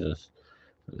Watson. Jesus.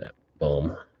 That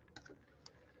bum.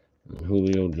 And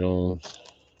Julio Jones.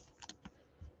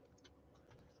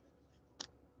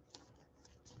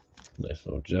 Nice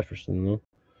little Jefferson though.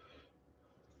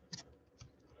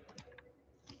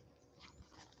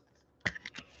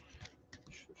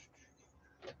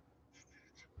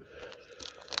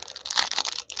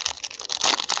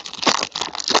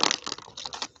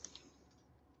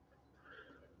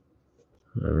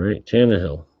 All right,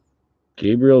 Tannehill.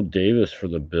 Gabriel Davis for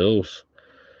the Bills.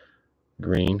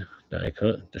 Green, die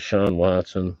cut. Deshaun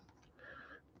Watson.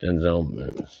 Denzel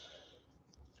Mims.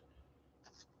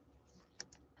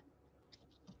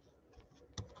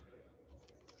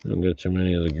 Don't get too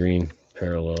many of the green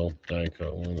parallel die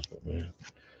cut ones, but man.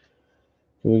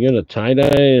 Can we get a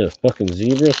tie-dye, a fucking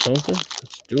zebra, something?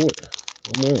 Let's do it.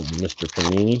 Come on, Mr.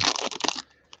 Panini.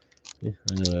 Yeah,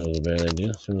 I knew that was a bad idea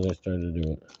as soon as I started to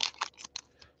do it.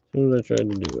 As soon as I tried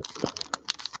to do it.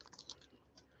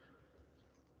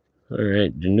 All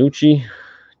right, Danucci,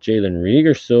 Jalen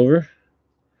Reagor, silver.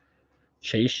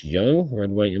 Chase Young,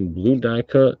 red, white, and blue die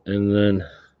cut. And then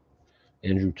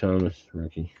Andrew Thomas,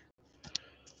 rookie.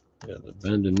 Got the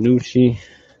Ben Danucci.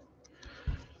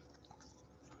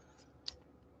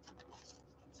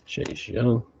 Chase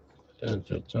Young. That's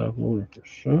the top loader for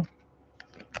sure.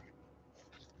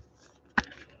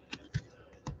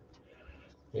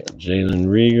 Got Jalen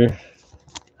Reagor,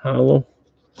 hollow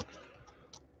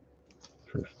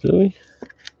for Philly.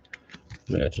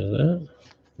 Matches that.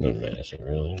 Not matching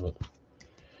really, but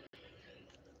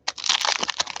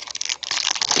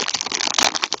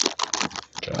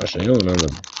Josh Allen on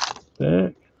the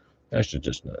back. I should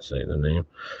just not say the name.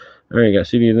 All right, got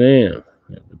CeeDee Lamb.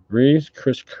 Got the Breeze,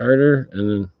 Chris Carter, and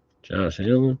then Josh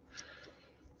Allen.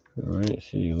 All right,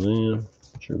 CeeDee Lamb.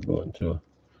 Sure going to a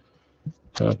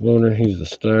top loader. He's the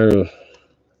star of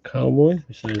Cowboy.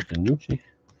 Besides Danucci.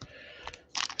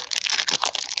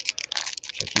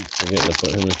 I keep forgetting to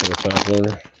put him into the top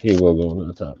loader. He will go into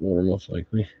the top loader most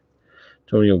likely.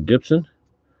 Antonio Gibson.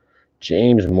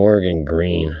 James Morgan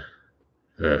Green.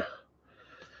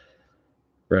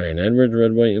 Brian Edwards,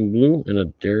 red, white, and blue. And a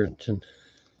Darrington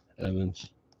Evans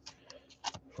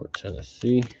for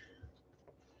Tennessee.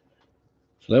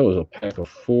 So that was a pack of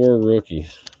 4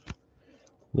 rookies.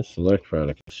 This select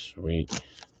product is sweet.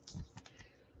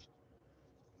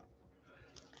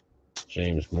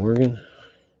 James Morgan.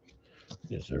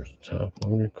 There's a top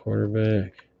loader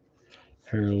quarterback.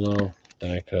 Parallel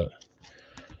die cut.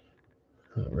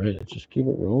 All right, let's just keep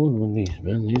it rolling with these,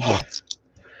 man. These are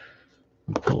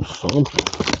pull something.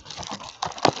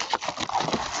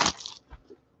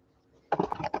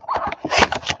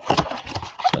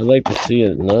 I'd like to see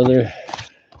another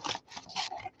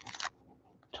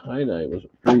tie-dye. Was a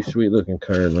pretty sweet looking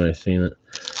card when I seen it.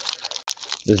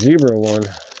 The zebra one,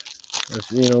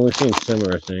 you know, we've seen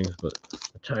similar things, but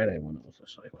the tie-dye one was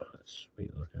just like, wow, that's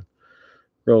sweet looking.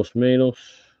 Gross Matos,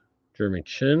 Jeremy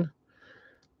Chin,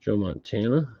 Joe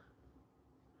Montana.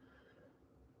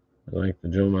 I like the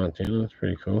Joe Montana, that's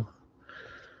pretty cool.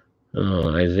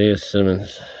 Isaiah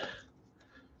Simmons,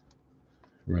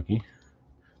 rookie.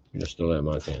 You just throw that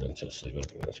Montana into sleep.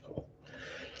 That's cool.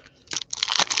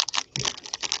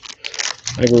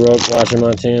 I grew up watching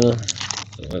Montana,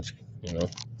 so that's, you know,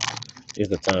 he's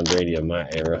the Tom Brady of my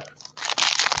era.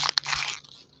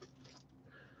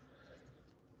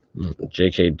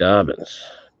 J.K. Dobbins,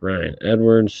 Brian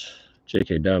Edwards,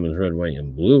 J.K. Dobbins, red, white,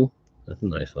 and blue. That's a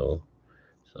nice little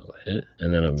hit.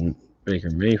 And then a Baker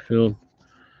Mayfield.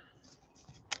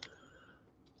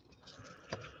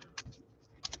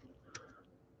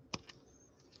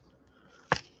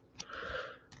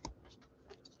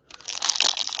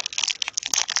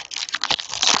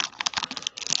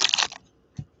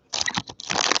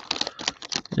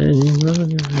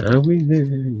 And are we there?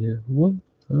 Yeah. What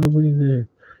Nobody there.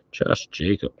 Josh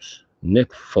Jacobs. Nick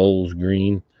Foles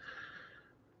green.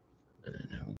 And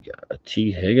we got a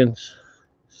T. Higgins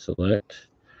select.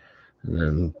 And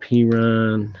then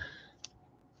P-Ron.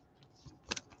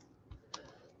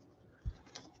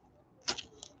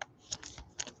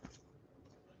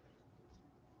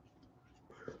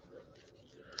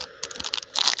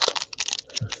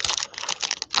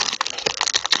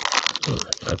 Oh,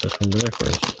 I got this one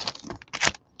backwards.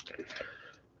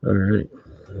 All right.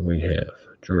 We have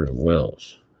Jordan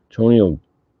Wells. Antonio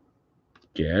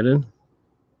Gandy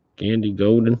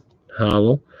Golden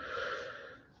Hollow.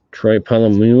 Troy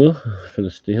Polamalu for the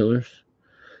Steelers.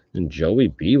 And Joey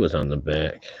B was on the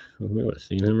back. We would have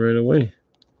seen him right away.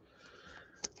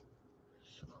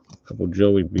 So, a couple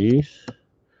Joey B's. I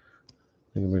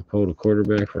think we pulled a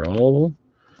quarterback for all of them.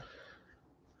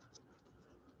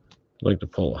 I'd like to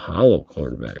pull a hollow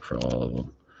quarterback for all of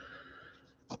them.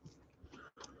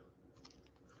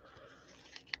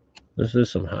 This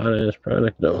is some hot ass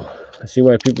product though. I see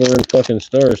why people are in fucking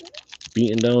stores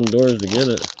beating down doors to get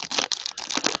it.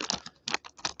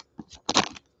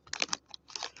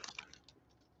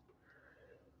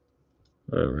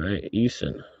 Alright,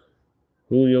 Eason.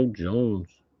 Julio Jones.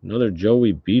 Another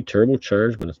Joey B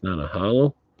turbocharged, but it's not a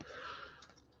hollow.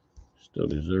 Still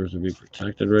deserves to be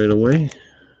protected right away.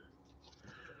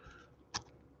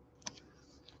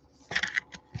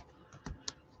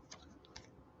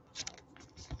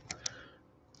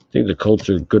 I think the Colts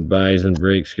are good buys and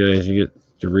breaks, guys. You get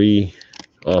 3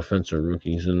 offensive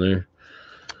rookies in there.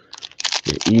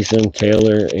 Eason,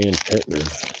 Taylor, and Pittman.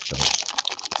 So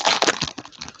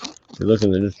if you're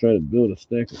looking to just try to build a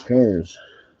stack of cars.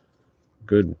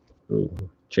 Good. Ooh.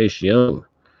 Chase Young.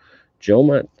 Joe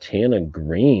Montana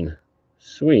green.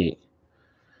 Sweet.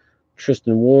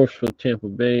 Tristan Wirfs for Tampa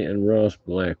Bay and Ross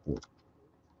Blacklock.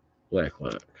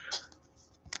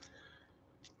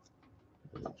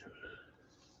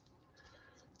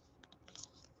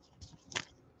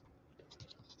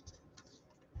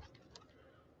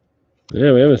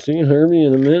 Yeah, we haven't seen Herbie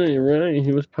in a minute. You're right.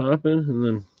 He was popping and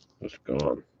then was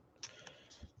gone.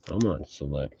 I'm on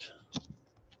select.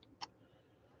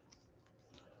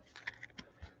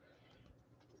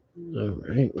 All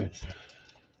right.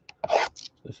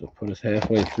 This will put us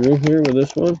halfway through here with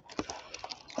this one.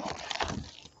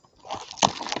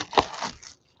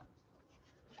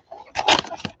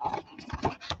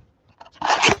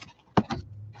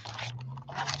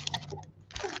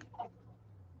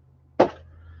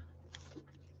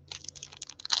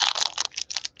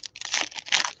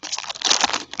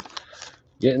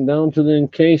 Getting down to the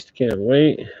encased. Can't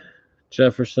wait.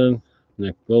 Jefferson,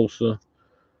 Nick Bosa,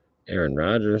 Aaron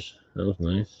Rodgers. That was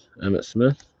nice. Emmitt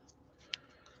Smith.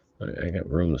 I got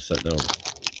room to set down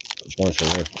a bunch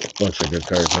of good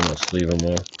cards. I'm gonna sleeve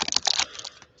them all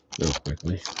real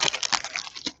quickly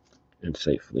and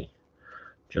safely.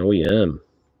 Joey M.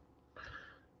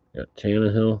 Got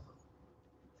Tannehill,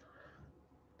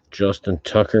 Justin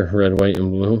Tucker, red, white,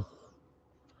 and blue,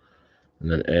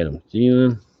 and then Adam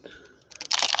Thielen.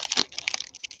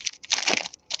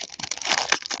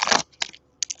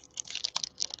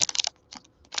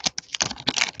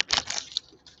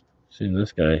 See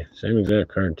this guy, same exact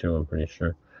card too. I'm pretty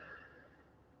sure.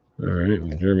 All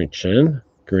right, Jeremy Chin,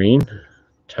 green.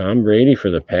 Tom Brady for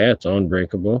the Pats,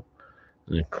 unbreakable,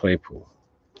 and then Claypool.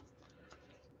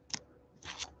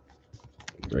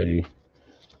 Brady,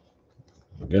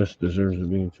 I guess, deserves to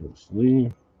be into a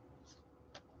sleeve.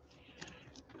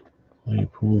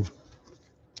 Claypool,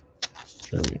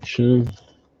 Jeremy Chin,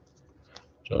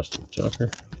 Justin Tucker,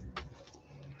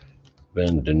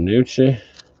 Ben DiNucci,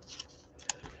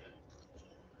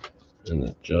 and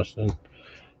then Justin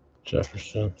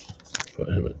Jefferson. Put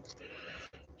him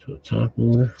to a top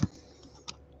loader.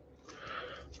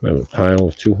 I have a pile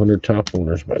of 200 top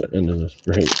loaders by the end of this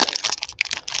break.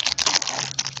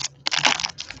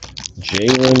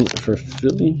 Jalen for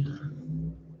Philly.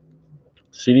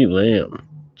 CeeDee Lamb.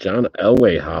 John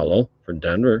Elway hollow for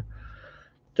Denver.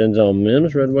 Denzel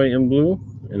Mims, red, white, and blue.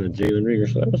 And a Jalen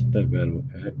Reagor. So that wasn't that bad of a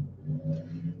pack.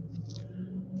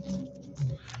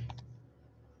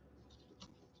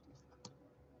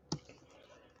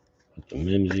 Put the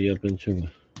Mimsy up into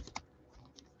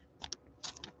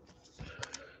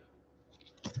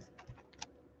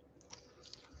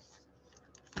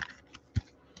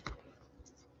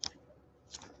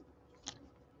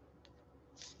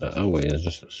the Elway is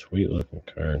just a sweet looking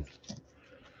card.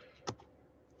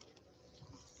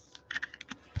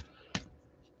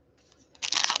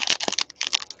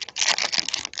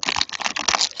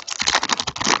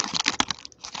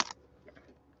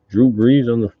 Drew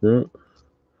Brees on the front.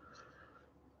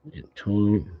 And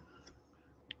Tony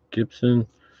Gibson.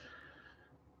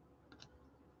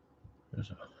 There's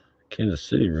a Kansas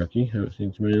City rookie. Haven't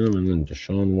seen too many of them. And then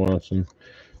Deshaun Watson,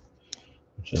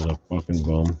 which is a fucking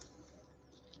bum.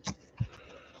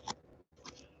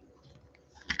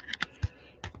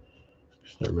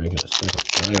 They're making a second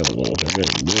child a little. They're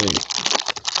getting big.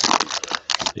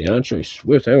 DeAndre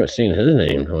Swift. I haven't seen his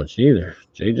name much either.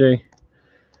 JJ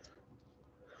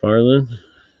Farland,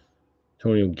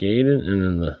 Antonio Gaden, and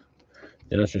then the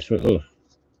DeAndre Swift. Oh,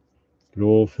 good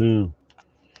old him.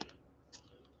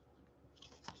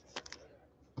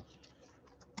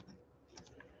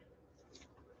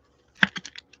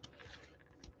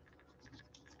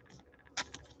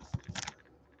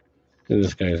 I think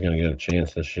this guy's going to get a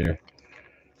chance this year.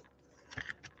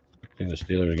 I think the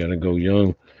Steelers got to go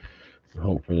young and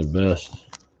hope for the best.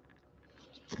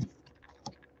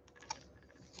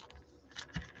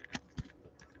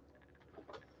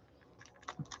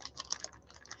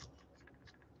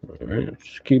 All right,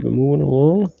 just keep it moving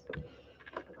along.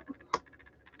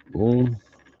 Boom.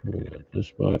 We got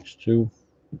this box too.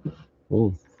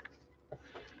 Boom.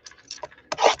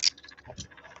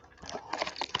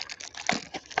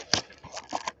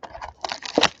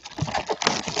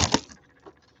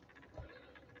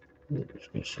 Let's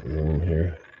get some room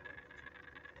here.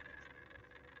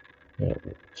 Got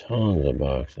tons of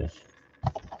boxes.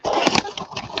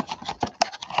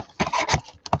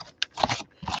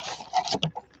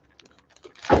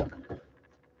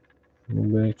 Go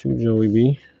back to Joey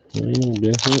B.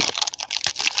 Different.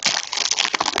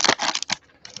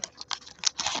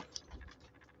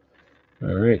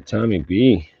 All right, Tommy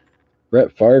B.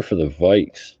 Brett Favre for the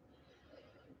Vikes.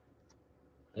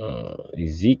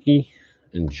 Ezekiel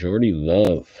and Jordy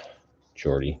Love.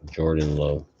 Jordan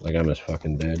Love. Like I'm his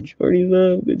fucking dad. Jordy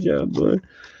Love, good job, bud.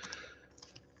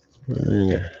 All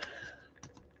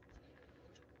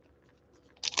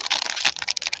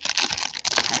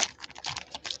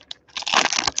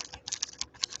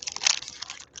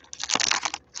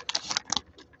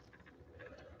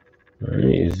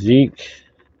right, Zeke,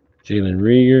 Jalen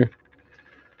Reagor,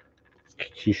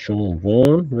 Keyshawn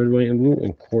Vaughn, red, white, and blue,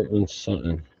 and Cortland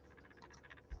Sutton.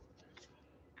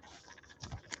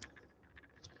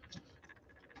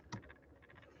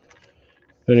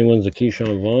 If anyone's a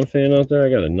Keyshawn Vaughn fan out there, I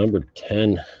got a number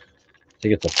 10. I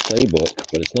think it's a playbook,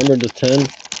 but it's numbered to 10.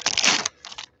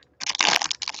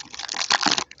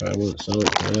 I wouldn't sell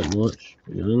it for that much,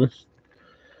 to be honest.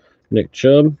 Nick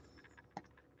Chubb,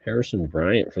 Harrison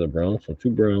Bryant for the Browns, so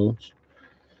 2 Browns.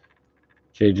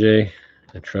 JJ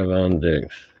and Trevon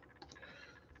Diggs.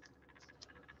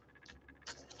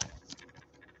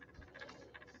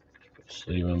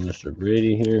 Sleeve on Mr.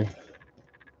 Brady here.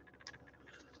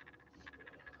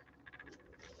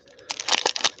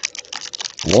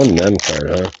 One mem card,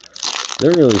 huh?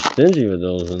 They're really stingy with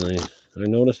those, and I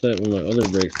noticed that with my other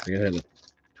breaks. I had a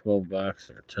 12 box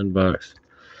or 10 box.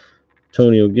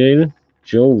 Antonio Gaden,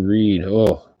 Joe Reed.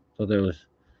 Oh, thought that was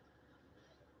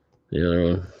the other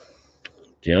one.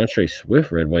 DeAndre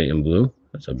Swift, red, white, and blue.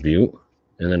 That's a beaut.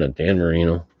 And then a Dan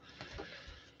Marino.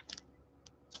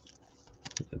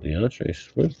 The DeAndre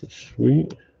Swift is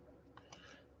sweet.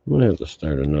 I'm gonna have to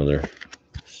start another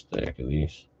stack of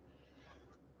these.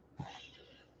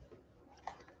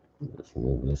 Let's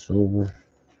move this over.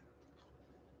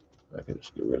 I can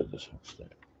just get rid of this whole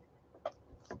stack.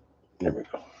 There we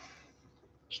go.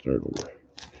 Start over.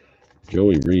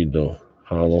 Joey Reed, though,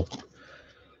 hollow.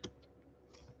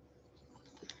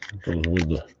 Goes with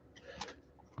the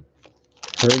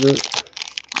Herbert.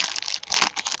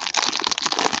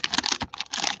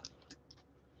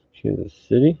 Kansas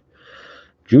City.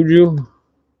 Juju.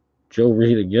 Joe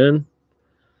Reed again.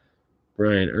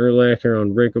 Brian Urlacher,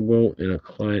 Unbreakable, and a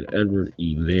Clyde Edward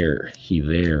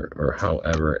Hilaire, or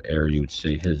however you'd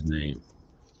say his name.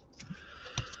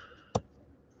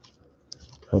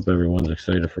 Hope everyone's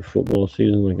excited for football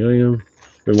season like I am.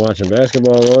 Been watching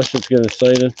basketball, though. Shit's getting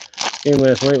excited. Game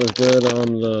last night was good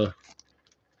on the...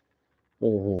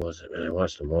 Oh, who was it, man? I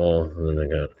watched them all, and then I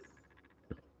got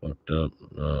fucked up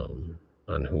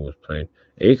on who was playing.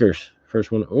 Akers,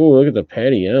 first one. Oh, look at the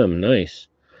Patty M. Nice.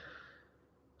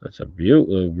 That's a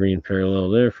beautiful green parallel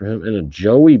there for him. And a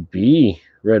Joey B.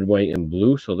 Red, white, and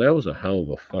blue. So that was a hell of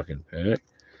a fucking pack.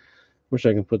 Wish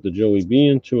I could put the Joey B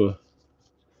into a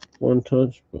one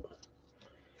touch, but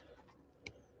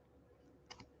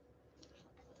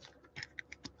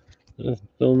that's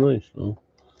still nice, though.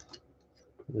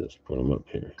 Just put them up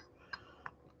here.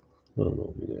 I don't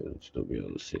know if you guys would still be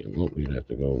able to see them. Nope, you'd have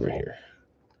to go over here.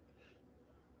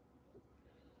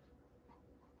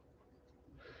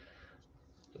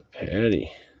 The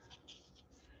Patty.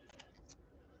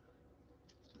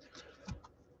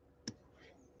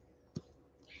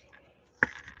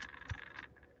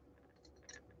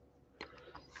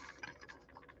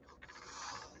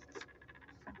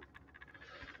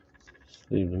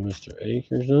 Leave the Mr.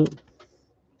 Akers up.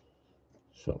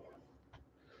 So,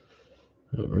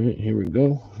 all right, here we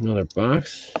go. Another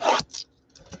box.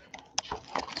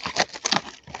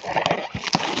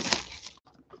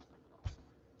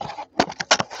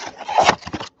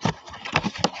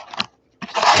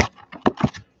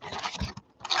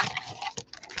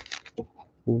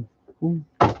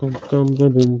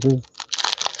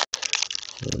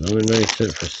 Another nice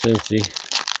hit for Cincy.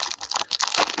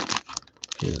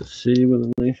 Kansas City with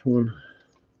a nice one.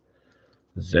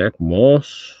 Zach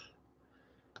Moss.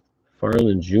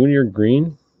 Farland Jr.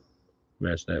 green.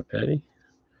 Match that patty.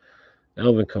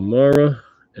 Alvin Kamara.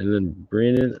 And then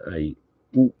Brandon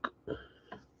Ayuk.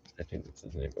 I think that's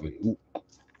his name. Ayuk.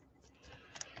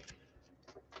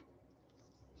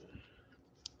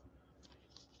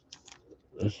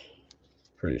 That's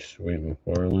pretty sweet with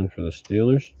Farland for the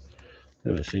Steelers.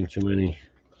 Haven't seen too many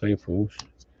Claypools.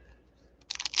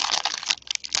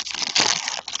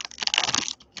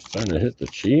 Starting to hit the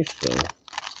Chiefs, though.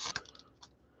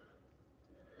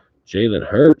 Jalen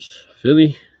Hurts,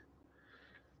 Philly.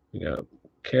 We got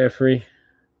Caffrey,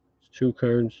 2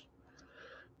 cards.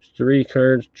 3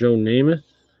 cards, Joe Namath.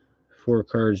 4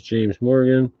 cards, James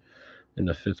Morgan. And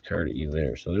the 5th card,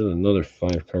 Elair. So there's another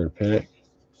 5-card pack.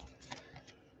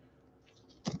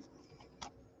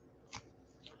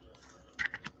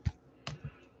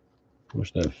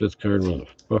 Wish that 5th card was a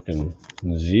fucking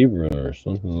zebra or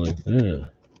something like that.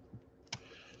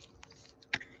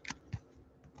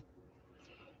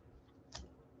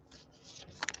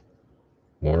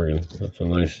 Morgan, that's a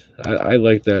nice. I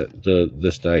like that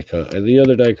this die cut. The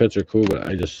other die cuts are cool, but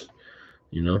I just,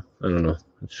 you know, I don't know.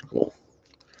 It's cool.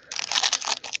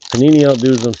 Panini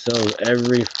outdoes themselves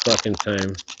every fucking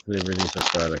time they release a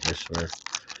product, I swear.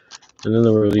 And then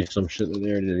they'll release some shit that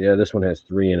they already did. Yeah, this one has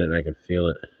 3 in it, and I can feel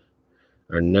it.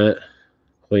 Arnett,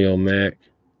 Cleo Mack,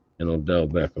 and Odell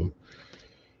Beckham.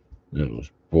 That was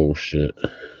bullshit.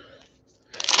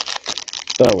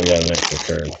 Thought we got an extra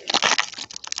card.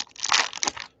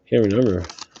 Can't remember.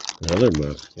 The other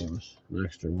box gave us an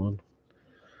extra one.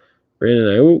 Brandon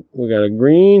Ayuk, we got a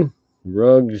green.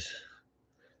 Ruggs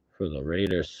for the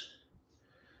Raiders.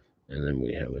 And then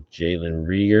we have a Jalen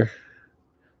Reagor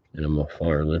and a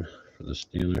McFarland for the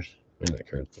Steelers. Man, that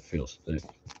card feels thick.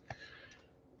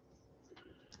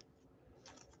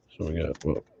 So we got,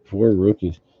 what, 4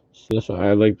 rookies. So that's why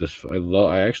I like this.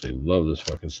 I actually love this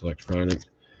fucking select product.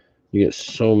 You get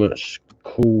so much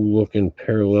cool looking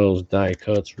parallels, die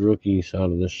cuts, rookies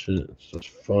out of this shit. It's just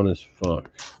fun as fuck.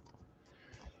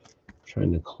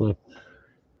 Trying to clip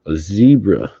a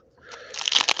zebra.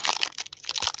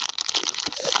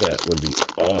 That would be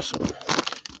awesome.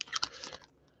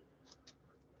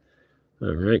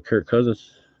 All right, Kirk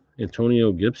Cousins,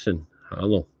 Antonio Gibson,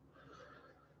 hollow.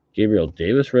 Gabriel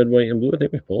Davis, red, white, and blue. I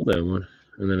think we pulled that one.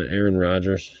 And then Aaron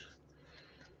Rodgers.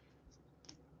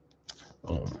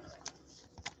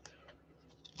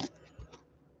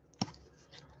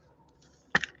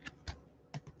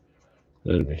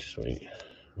 That'd be sweet.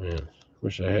 Man,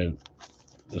 wish I had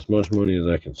as much money as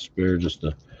I can spare just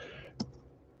to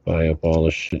buy up all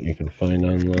the shit you can find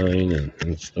online and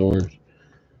in stores.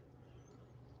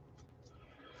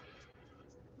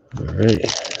 All right.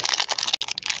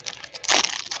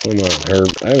 Come on, Herb.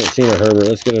 I haven't seen a Herbert.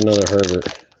 Let's get another Herbert.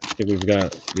 I think we've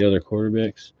got the other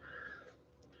quarterbacks.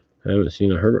 I haven't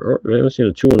seen a Herbert. I haven't seen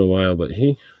a 2 in a while, but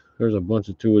there's a bunch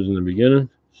of 2s in the beginning.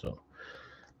 So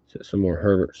let's get some more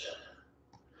Herberts.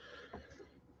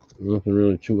 Nothing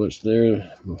really too much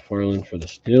there. McFarland for the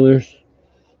Steelers.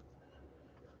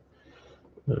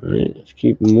 All right, let's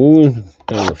keep moving.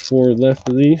 Down to 4 left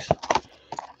of these.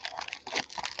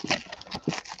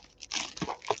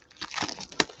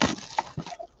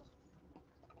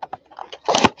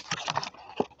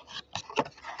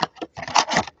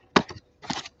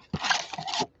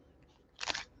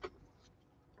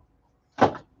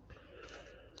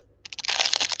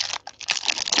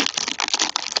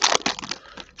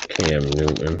 Cam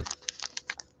Newton.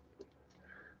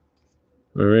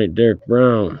 All right, Derek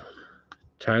Brown.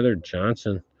 Tyler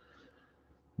Johnson.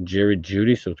 Jerry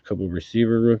Jeudy, so it's a couple of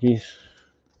receiver rookies.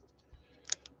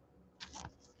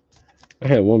 I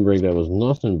had one break that was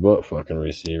nothing but fucking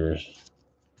receivers.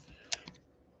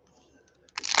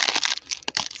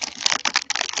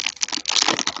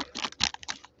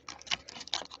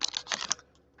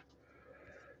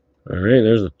 All right,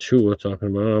 there's a 2 we're talking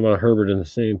about. How about Herbert in the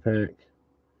same pack?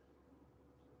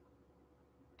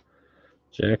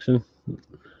 Jackson.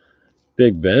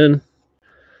 Big Ben.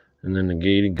 And then the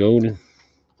Gated Golden.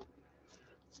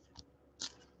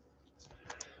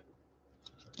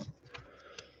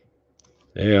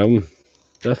 Yeah, I'm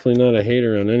definitely not a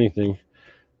hater on anything.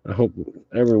 I hope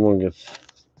everyone gets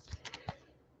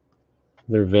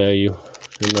their value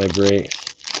in my breaks.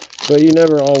 But you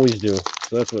never always do.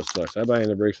 So that's what sucks. I buy in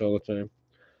the breaks all the time.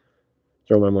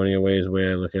 Throw my money away is the way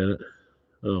I look at it.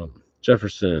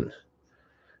 Jefferson.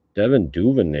 Devin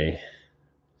Duvernay.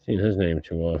 Seen his name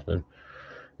too often.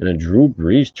 And a Drew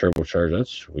Brees turbocharge.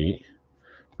 That's sweet.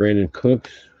 Brandon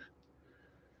Cooks.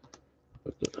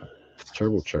 But the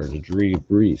turbocharge of Drew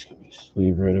Brees can be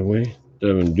sleeved right away.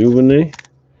 Devin Duvernay.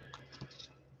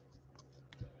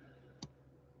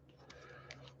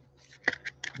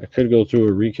 I could go through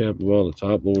a recap of all the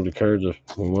top loaded cards if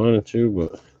we wanted to,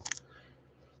 but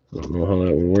I don't know how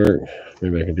that would work.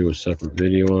 Maybe I can do a separate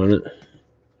video on it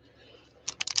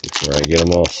before I get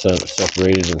them all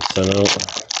separated and sent out.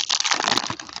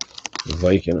 The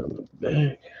Viking on the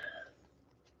back.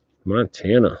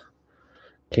 Montana.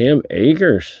 Cam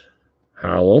Akers.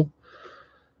 Hollow.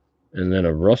 And then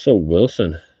a Russell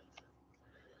Wilson.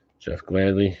 Jeff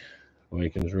Gladley.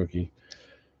 Vikings rookie.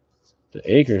 The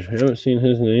Akers. I haven't seen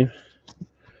his name.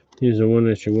 He's the one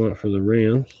that you want for the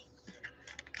Rams.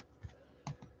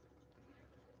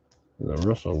 And the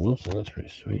Russell Wilson. That's pretty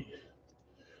sweet.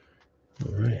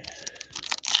 All right.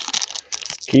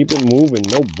 Keep it moving.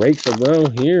 No breaks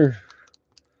around here.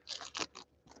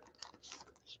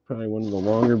 It's probably one of the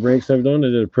longer breaks I've done. I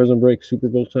did a prison break Super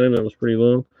Bowl time. That was pretty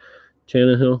long.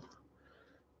 Tannehill.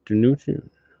 Danucci.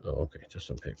 Oh, okay. Just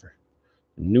some paper.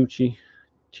 Danucci.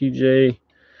 TJ.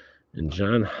 And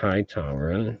John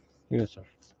Hightower. I think that's a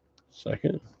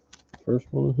first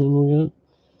one of him we got.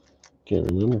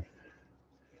 Can't remember.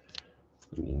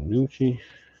 Danucci.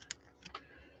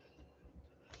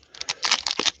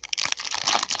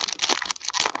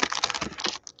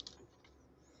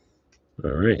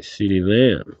 All right, CeeDee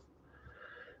Lamb,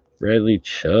 Bradley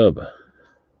Chubb,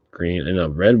 green, and a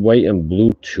red, white, and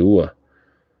blue Tua.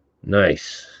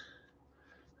 Nice.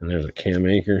 And there's a Cam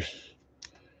Akers.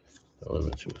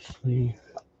 Element to a sleeve.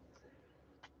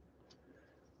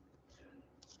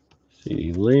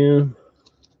 CeeDee Lamb.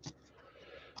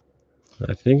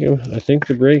 I think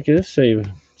the break is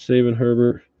saving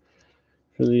Herbert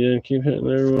for the end. Keep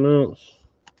hitting everyone else.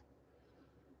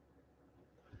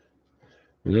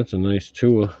 And that's a nice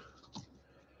Tua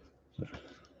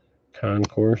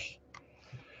concourse.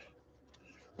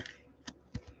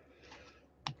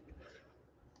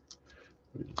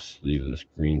 Let me just leave this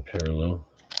green parallel.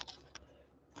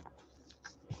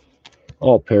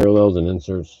 All parallels and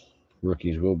inserts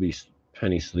rookies will be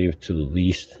penny sleeved to the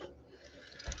least.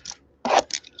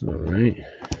 All right.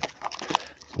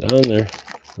 Down there.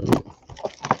 Oh.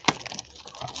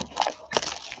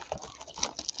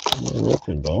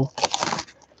 Open ball.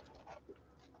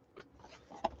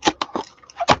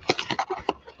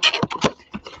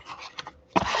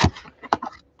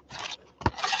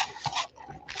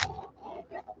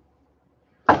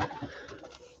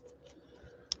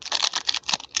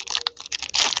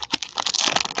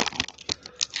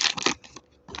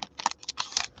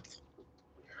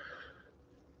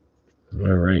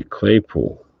 All right,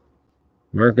 Claypool,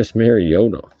 Marcus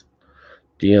Mariota,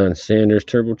 Deion Sanders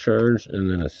turbocharged, and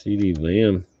then a CeeDee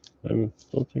Lamb. I don't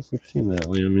think we've seen that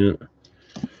Lamb yet.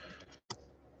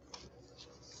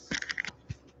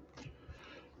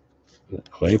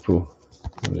 Claypool. I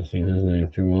haven't seen his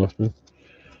name too often.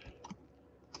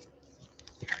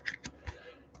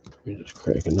 Let me just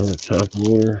crack another top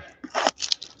loader.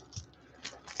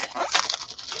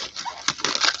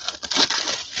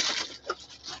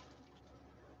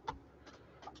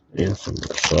 And some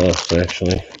sauce,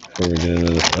 actually, before we get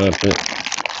into this Optic.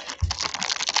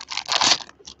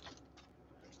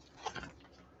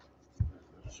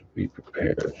 So be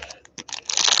prepared.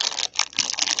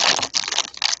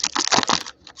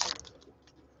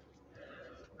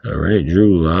 All right,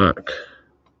 Drew Lock,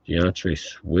 DeAndre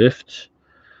Swift,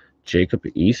 Jacob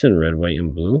Eason, red, white,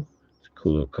 and blue. It's a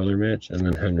cool little color match. And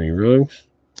then Henry Ruggs.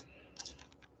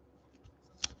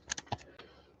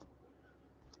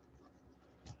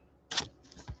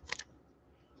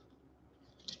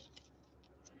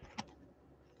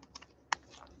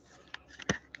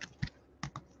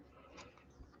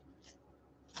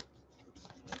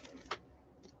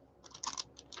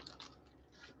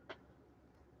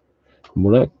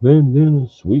 Black bandana,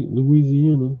 sweet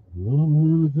Louisiana.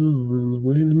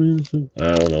 Wait a minute.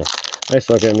 I don't know. I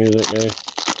suck at music, guys.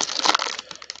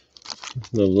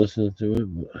 Love listening to it.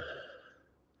 But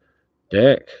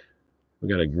Dak. We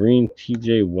got a green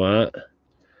TJ Watt.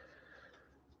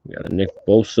 We got a Nick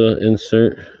Bosa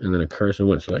insert. And then a Carson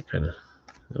Wentz. So that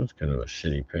was kind of a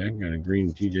shitty pack. Got a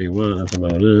green TJ Watt. That's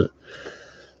about it.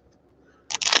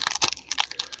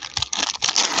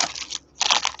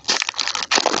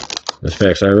 This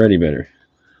pack's already better.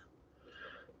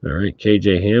 All right,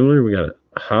 KJ Hamler. We got a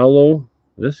hollow.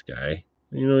 This guy.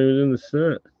 You know, he was in the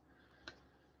set.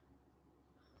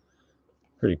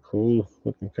 Pretty cool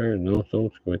looking card. No,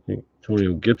 so I think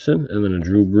Antonio Gibson, and then a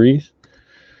Drew Brees.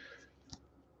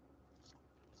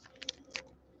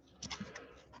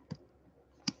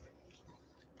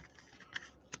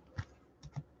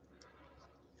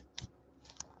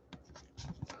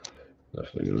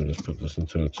 Definitely gonna just put this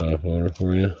into a top loader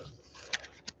for you.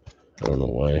 I don't know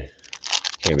why.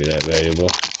 Can't be that valuable.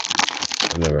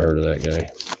 I've never heard of that guy.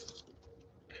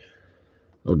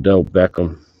 Odell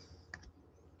Beckham.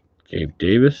 Gabe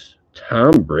Davis.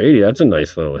 Tom Brady. That's a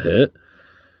nice little hit.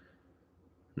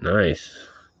 Nice.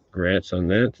 Congrats on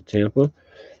that to Tampa.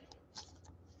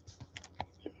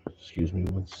 Excuse me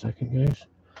 1 second, guys.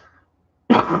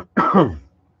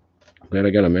 Glad I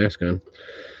got a mask on.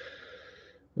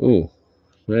 Ooh,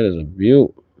 that is a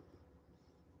beaut.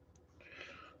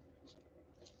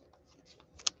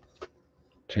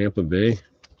 Tampa Bay.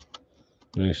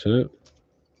 Nice hit.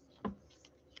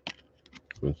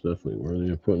 That's definitely worthy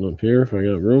of putting up here if I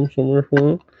got room somewhere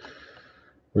for it.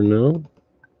 For now.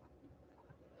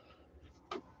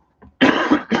 All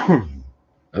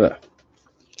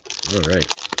right.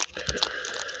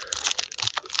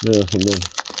 Yeah, it's a good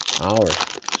hour.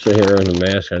 Sit here with a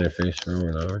mask on your face for over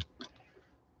an hour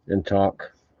and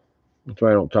talk. That's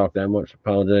why I don't talk that much.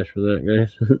 Apologize for that,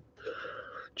 guys.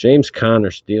 James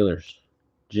Conner, Steelers.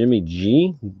 Jimmy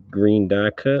G, green die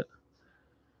cut.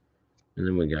 And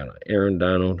then we got Aaron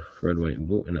Donald, red, white, and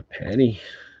blue, and a patty.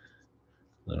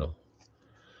 Little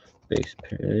base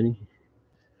patty.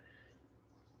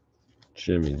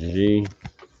 Jimmy G.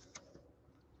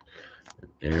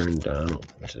 Aaron Donald,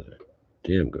 which is a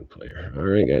damn good player. All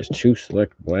right, guys. 2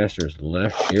 select blasters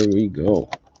left. Here we go.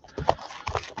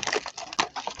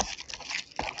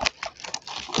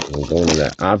 We'll go into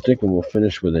that Optic, and we'll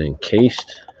finish with an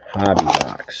Encased hobby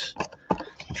box.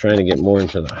 I'm trying to get more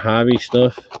into the hobby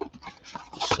stuff.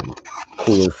 Some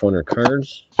cooler, funner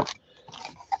cards.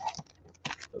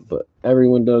 But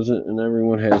everyone does it, and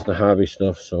everyone has the hobby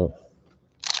stuff, so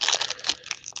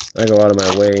I go out of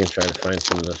my way and try to find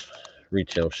some of this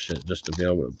retail shit just to be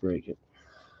able to break it.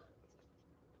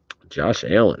 Josh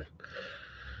Allen.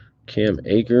 Cam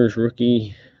Akers,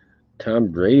 rookie. Tom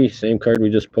Brady, same card we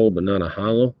just pulled, but not a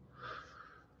hollow.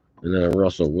 And then a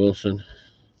Russell Wilson.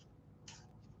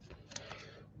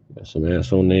 Got some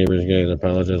asshole neighbors, guys. I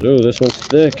apologize. Oh, this one's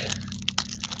thick.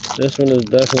 This one is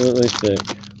definitely thick.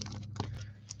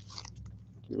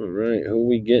 All right, who are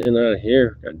we getting out of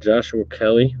here? Got Joshua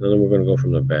Kelly. And then we're going to go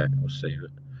from the back. We'll save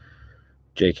it.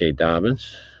 J.K.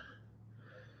 Dobbins.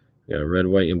 Got red,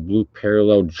 white, and blue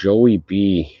parallel. Joey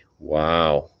B.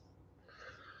 Wow.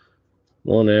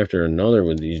 One after another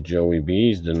with these Joey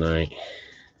B's tonight.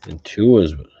 And two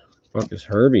is, fuck is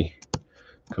Herbie.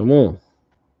 Come on.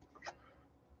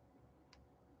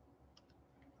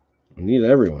 We need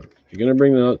everyone. If you're going to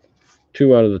bring out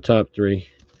 2 out of the top 3,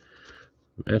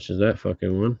 matches that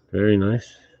fucking one. Very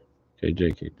nice. Okay,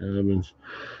 J.K. Dobbins.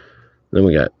 Then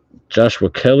we got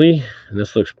Joshua Kelly. And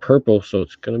this looks purple, so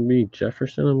it's going to be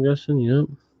Jefferson, I'm guessing. Yep.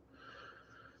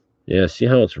 Yeah, see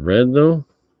how it's red, though?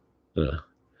 The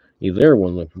Elaire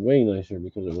one looked way nicer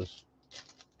because it was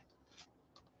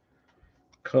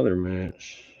color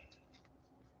match.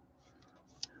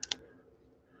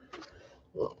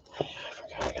 Oh, I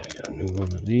forgot I gotta get a new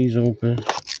one of these open.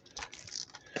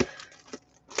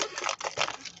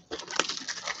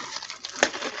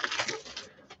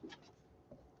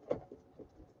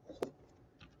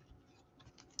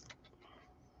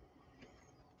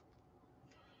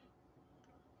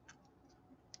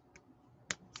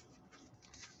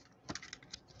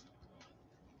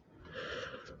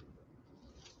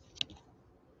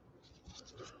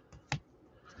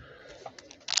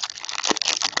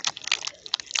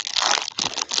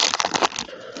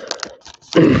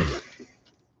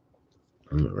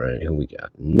 All right, here we got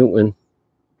Newton,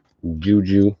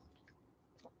 Juju,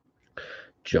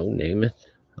 Joe Namath,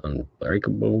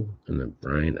 Unbreakable, and then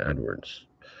Brian Edwards.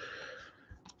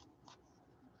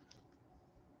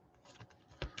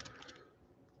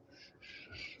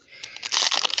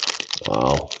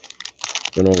 Wow,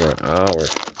 been over an hour.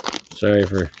 Sorry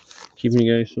for keeping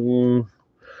you guys so long.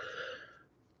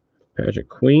 Patrick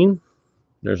Queen.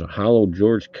 There's a hollow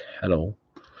George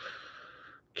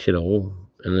Kittle.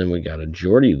 And then we got a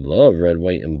Jordy Love, red,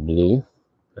 white, and blue.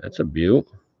 That's a beaut.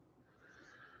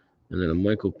 And then a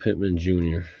Michael Pittman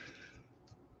Jr.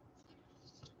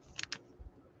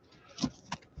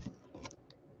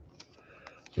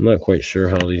 I'm not quite sure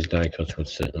how these die cuts would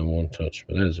sit in one touch,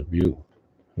 but that is a beaut.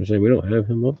 I say we don't have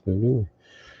him up there, do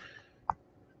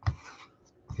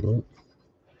we? Well,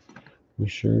 We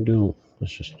sure don't.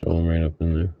 Let's just throw them right up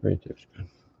in there. Right there's good.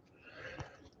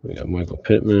 We got Michael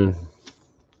Pittman.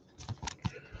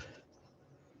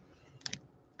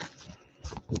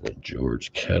 We got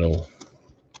George Kettle.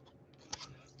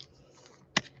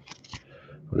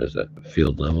 What is that?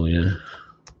 Field level, yeah.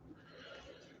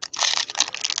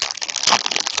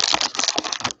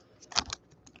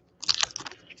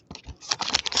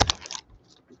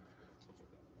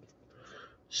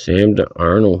 Sam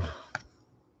Arnold.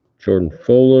 Jordan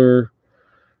Fuller.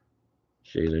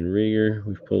 Jalen Rieger.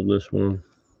 We've pulled this one.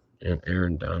 And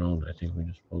Aaron Donald. I think we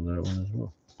just pulled that one as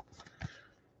well.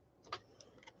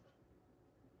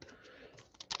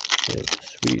 Okay,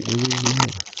 sweet.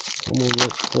 Come on,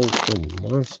 let's pull some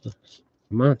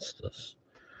monsters.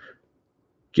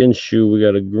 Ginshu, we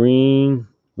got a green.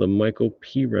 The Michael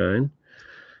P. Ryan.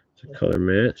 It's a color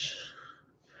match.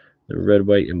 The red,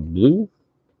 white, and blue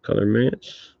color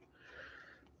match.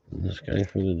 And this guy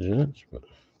for the Jets, but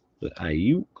the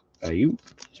Ayuk,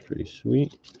 it's pretty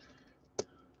sweet.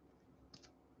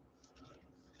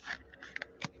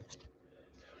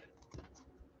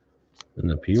 And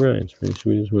the P. Ryan's pretty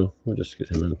sweet as well. We'll just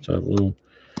get him in the top one.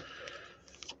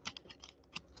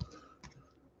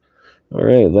 All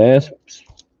right, last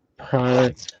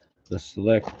product, the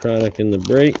select product in the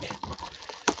break.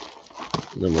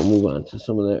 And then we'll move on to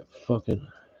some of that fucking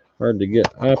hard to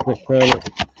get Optic product.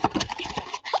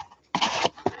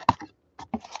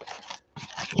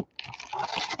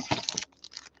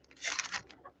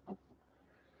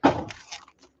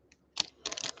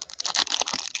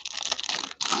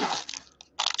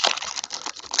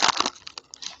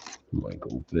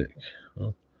 Michael Vick.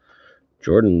 Well,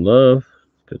 Jordan Love.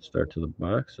 Good start to the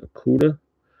box. Okuda,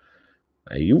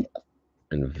 Ayuk,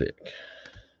 and Vick.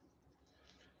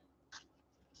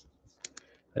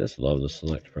 I just love the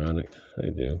select product. I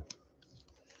do.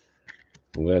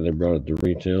 I'm glad they brought it to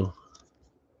retail.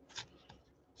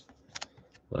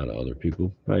 A lot of other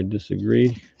people probably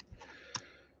disagree,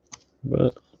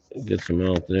 but it gets them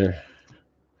out there.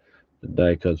 The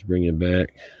die cuts bring it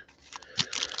back.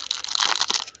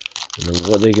 And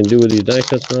then what they can do with these die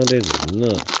cuts nowadays is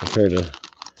nuts compared to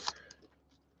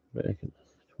back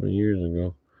 20 years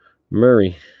ago.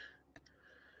 Murray.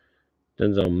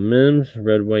 Denzel Mims,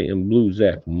 red, white, and blue.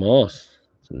 Zach Moss.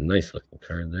 It's a nice looking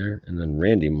card there. And then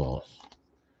Randy Moss.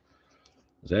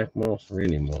 Zach Moss,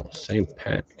 Randy Moss. Same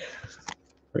pack.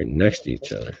 Right next to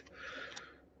each other.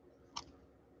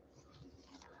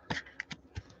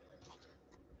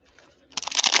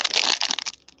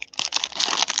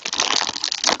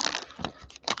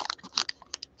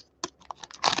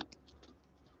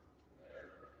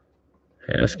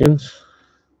 Haskins.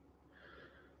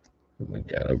 We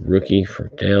got a rookie for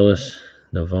Dallas.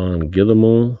 Navon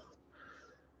Gillimore.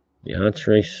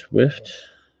 DeAndre Swift.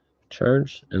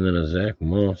 Charge. And then a Zach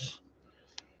Moss.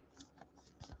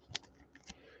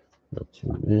 Not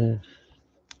too bad.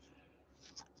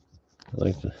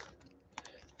 I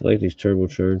like these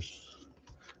turbocharged.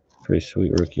 Pretty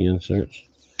sweet rookie inserts.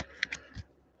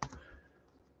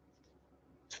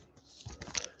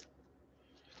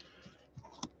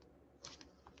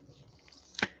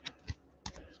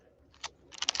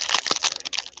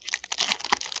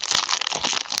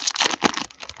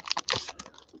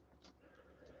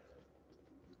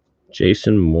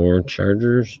 Jason Moore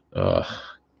Chargers.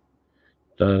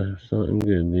 Something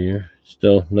good there.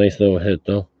 Still nice little hit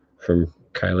though from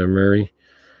Kyler Murray.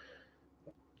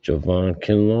 Javon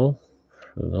Kinlaw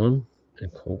for them.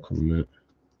 And Cole Kmet.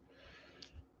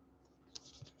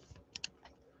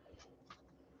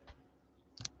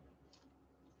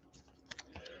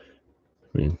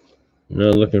 I mean,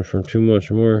 not looking for too much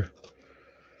more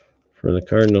for the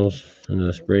Cardinals in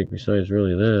this break besides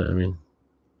really that. I mean,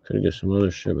 could get some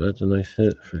other shit, but that's a nice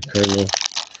hit for the Cardinals.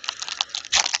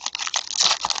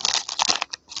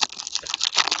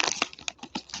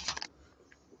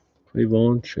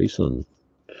 Cleveland Chasen.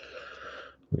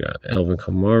 We got Alvin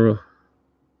Kamara,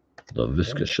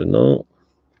 LaVisca Chenault,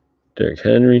 Derrick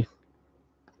Henry,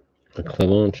 and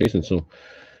Cleveland Chasen. So,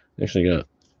 actually got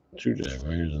 2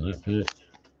 Jaguars in that pack.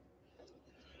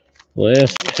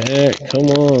 Last pack. Come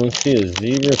on, let's see a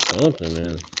zebra something,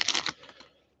 man.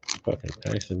 Fucking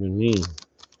packs have been mean.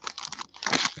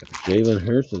 Jalen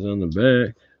Hurts is on the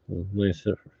back. Nice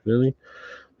hit for Philly.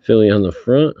 Philly on the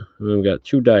front. And then we got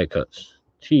 2 die cuts.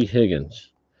 T. Higgins,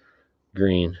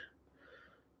 green.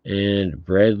 And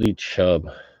Bradley Chubb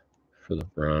for the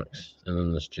Bronx. And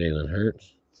then this Jalen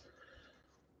Hurts.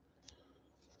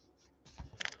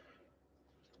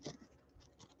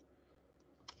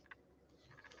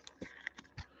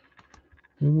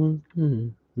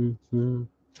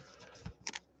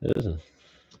 It isn't.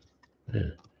 Yeah.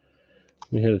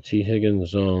 We had a T.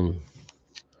 Higgins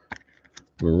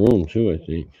maroon too, I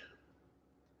think.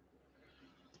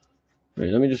 All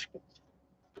right, let me just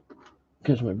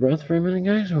catch my breath for a minute,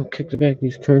 guys. I'll kick back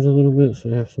these cards a little bit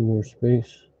so I have some more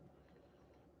space.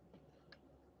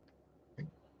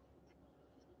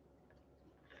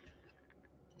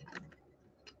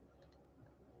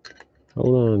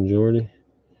 Hold on, Jordy.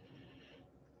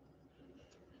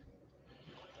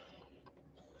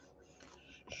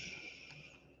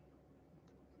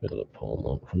 Be able to pull them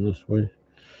out from this way.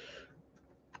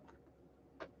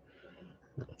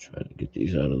 I'll try to get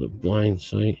these out of the blind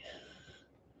sight.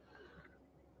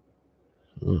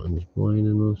 Nothing's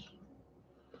blinding us.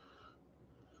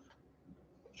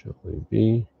 Shall we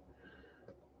be?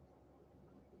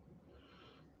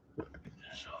 So,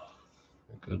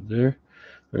 good there.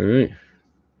 All right.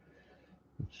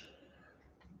 Let's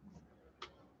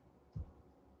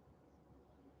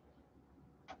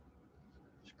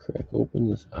crack open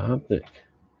this Optic.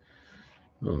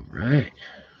 All right.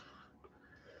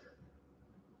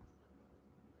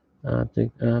 Optic,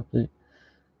 Optic,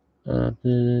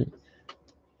 Optic.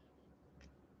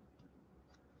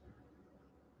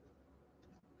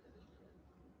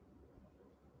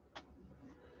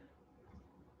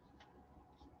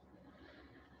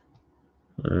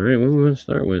 All right, what are we going to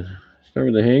start with? Start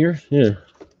with the hangers? Yeah.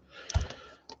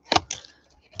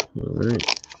 All right.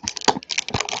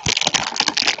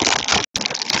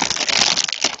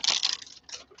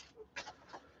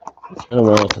 Oh,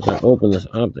 well, since I opened this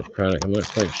Optic product, I'm not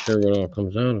quite sure what all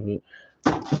comes out of it.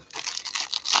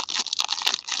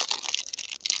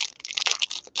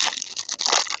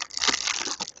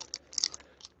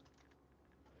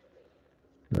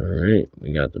 All right,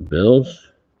 we got the Bills,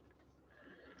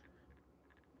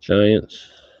 Giants,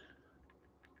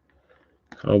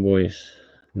 Cowboys,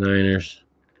 Niners,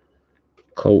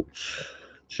 Colts,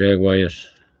 Jaguars,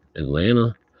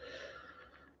 Atlanta,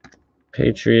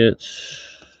 Patriots,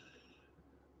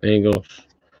 Bengals,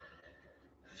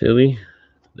 Philly.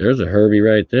 There's a Herbie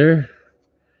right there.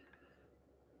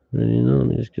 And, let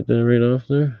me just get that right off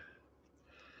there.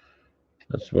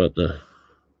 That's about the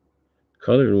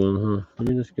colored one, huh? Let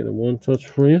me just get a one touch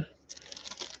for you.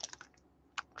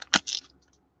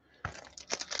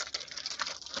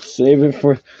 Save it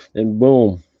for, and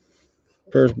boom.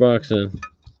 First box in.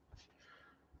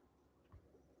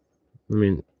 I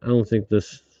mean, I don't think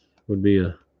this would be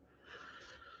a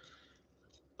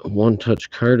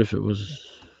one-touch card if it was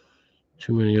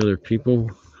too many other people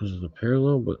because of the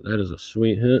parallel, but that is a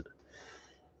sweet hit.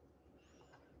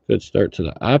 Good start to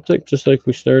the Optic, just like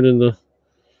we started the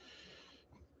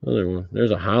other one.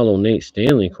 There's a hollow Nate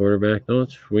Stanley quarterback, though.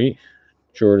 It's sweet.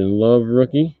 Jordan Love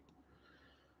rookie.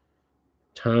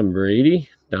 Tom Brady,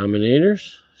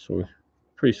 Dominators. So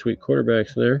pretty sweet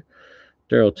quarterbacks there.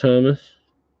 Daryl Thomas.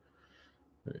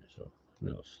 All right, so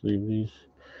now sleeve these.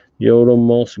 Yoda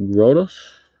Moss Grotus.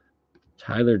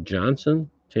 Tyler Johnson,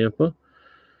 Tampa.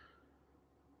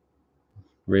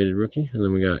 Rated rookie. And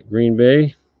then we got Green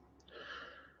Bay.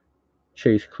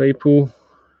 Chase Claypool.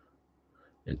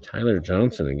 And Tyler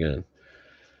Johnson again.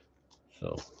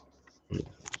 So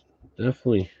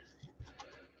definitely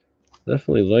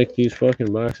like these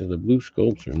fucking boxes. The blue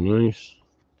scopes are nice.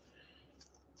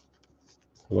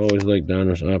 I've always liked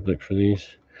Donruss Optic for these.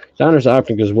 Donruss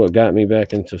Optic is what got me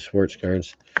back into sports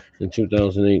cards in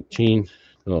 2018.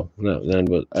 Oh, not then,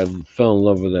 but I fell in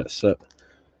love with that set.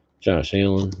 Josh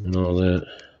Allen and all that.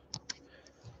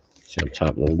 See, I'm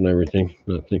top loading everything.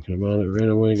 Not thinking about it right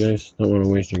away, guys. Don't want to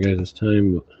waste your guys'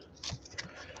 time, but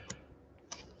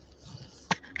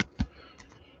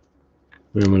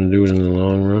I'm going to do it in the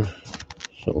long run.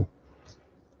 So,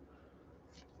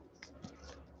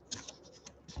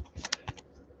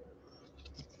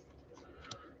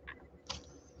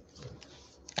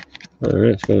 all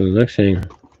right, let's go to the next hanger.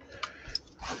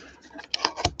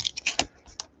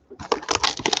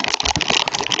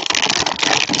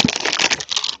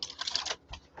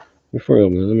 Before I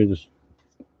open it, let me just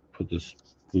put this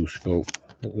blue scope.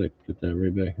 I'd like to get that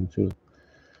right back into it.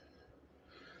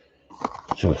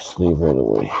 Just sleeve right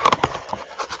away.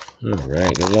 All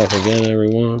right, good luck again,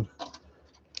 everyone.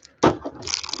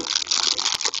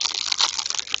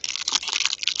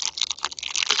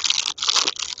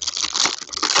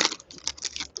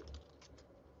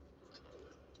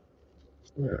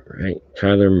 All right,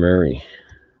 Kyler Murray.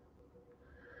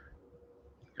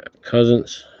 Got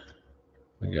Cousins.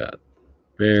 We got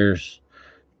Bears,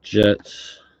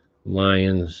 Jets,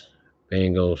 Lions,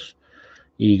 Bengals,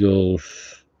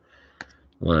 Eagles,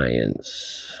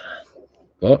 Lions,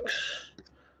 Bucks,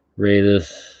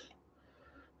 Raiders.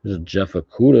 There's a Jeff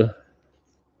Okuda,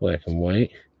 black and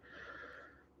white.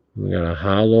 We got a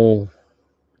hollow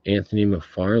Anthony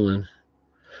McFarland.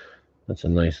 That's a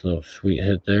nice little sweet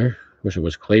hit there. Wish it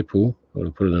was Claypool. I would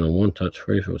have put it in a one-touch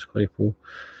for you if it was Claypool.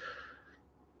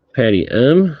 Patty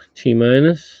M, T-.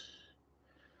 DeAndre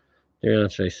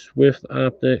Swift,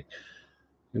 Optic.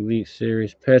 Elite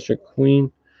Series. Patrick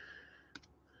Queen.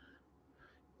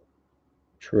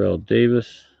 Terrell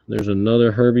Davis. There's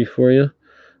another Herbie for you.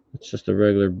 It's just a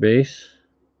regular base.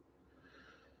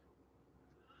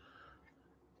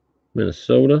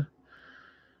 Minnesota.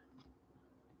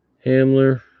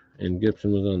 Hamler and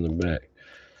Gibson was on the back.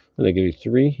 And they give you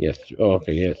 3? Yeah. Oh,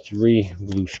 okay. Yeah, 3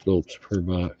 blue scopes per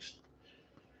box.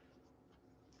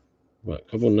 But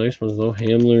a couple of nice ones though.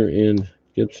 Hamler and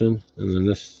Gibson, and then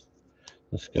this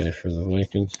guy for the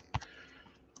Vikings.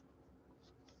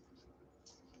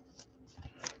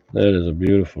 That is a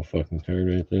beautiful fucking card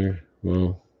right there.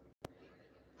 Wow.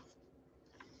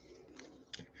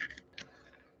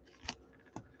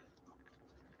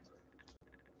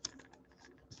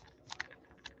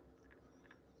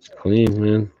 It's clean,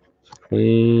 man. It's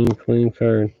a clean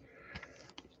card.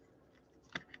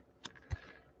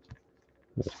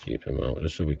 Let's keep him out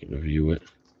just so we can view it.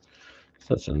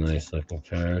 Such a nice looking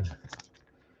card.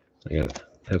 I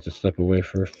have to step away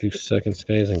for a few seconds,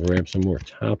 guys, and grab some more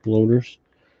top loaders.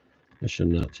 This should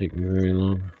not take me very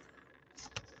long.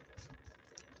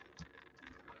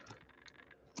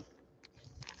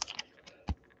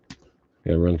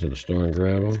 Gotta run to the store and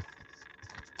grab them.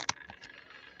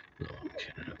 No, I'm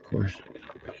kidding, of course.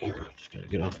 Just gotta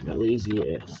get off my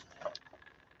lazy ass.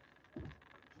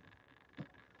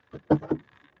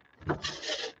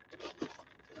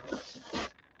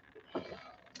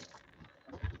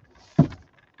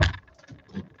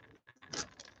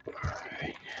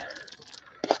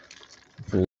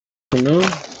 No.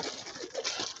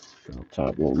 I'll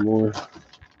top load more.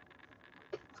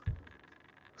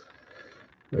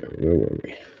 Where were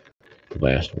we?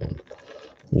 Last one.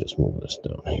 Let me just move this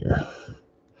down here.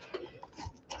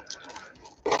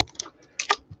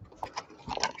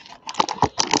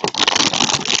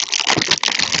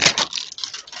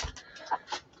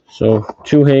 So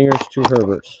 2 hangers, 2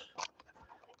 Herberts.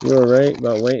 You were right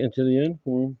about waiting until the end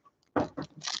for them.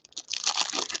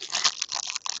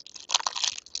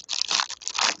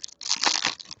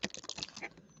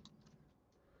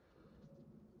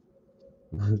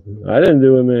 I didn't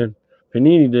do it, man.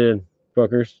 Panini did,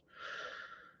 fuckers.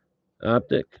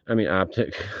 Optic.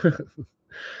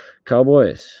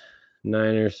 Cowboys,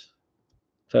 Niners,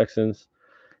 Texans,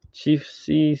 Chiefs,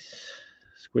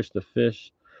 Squish the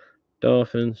Fish,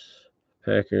 Dolphins,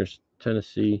 Packers,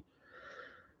 Tennessee.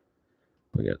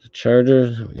 We got the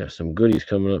Chargers. We got some goodies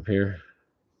coming up here.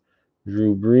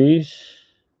 Drew Brees.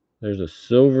 There's a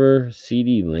silver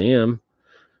CeeDee Lamb,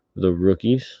 the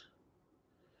rookies.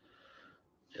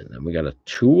 And then we got a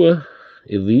Tua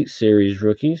Elite Series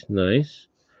rookies. Nice.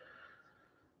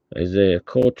 Isaiah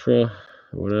Cotra,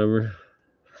 whatever.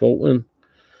 Fulton.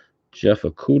 Jeff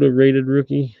Okuda rated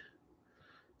rookie.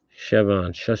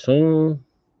 Chevon Chasson.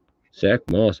 Zach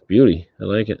Moss. Beauty. I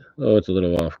like it. Oh, it's a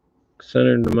little off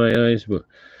center to my eyes, but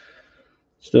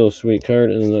still a sweet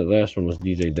card. And then that last one was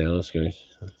DJ Dallas, guys,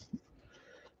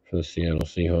 for the Seattle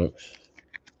Seahawks.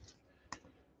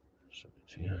 So,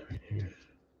 see that right here.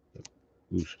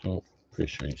 Blue scope. Pretty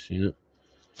sure you've seen it.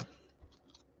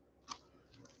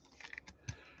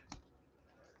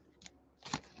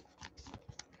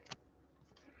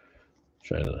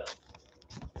 Trying to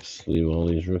sleeve all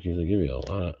these rookies. They give you a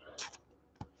lot.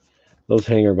 Those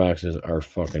hanger boxes are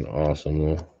fucking awesome,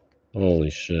 though. Holy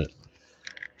shit.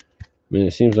 I mean,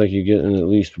 it seems like you're getting at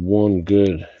least one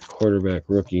good quarterback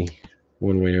rookie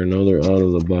one way or another out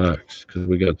of the box, because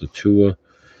we got the Tua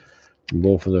and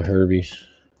both of the Herbies.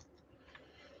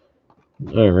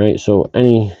 All right, so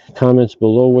any comments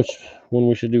below which one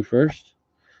we should do first?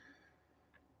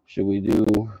 Should we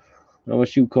do, how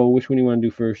about you, Cole? Which one do you want to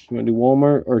do first? You want to do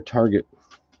Walmart or Target?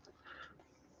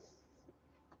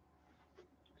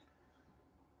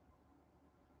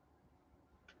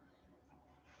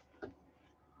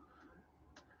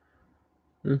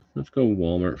 Let's go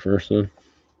Walmart first, then.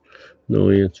 No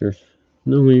answers.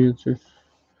 No answers.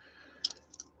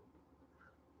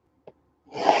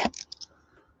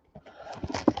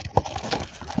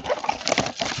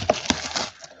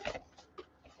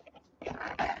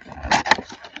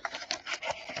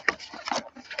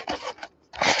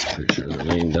 Pretty sure they're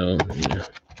laying down. Yeah.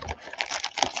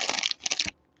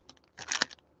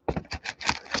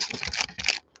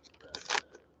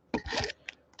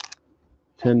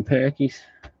 Ten packies.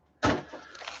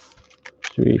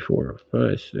 3, 4,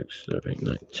 5, 6, 7, 8,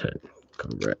 9, 10.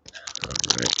 Correct. All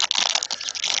right.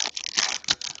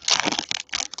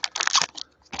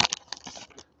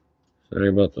 Sorry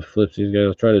about the flips, these guys.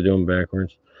 I'll try to do them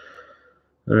backwards.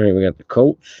 All right, we got the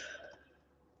Colts.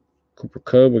 Cooper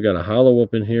Cub. We got a hollow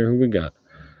up in here. Who we got?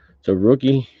 It's a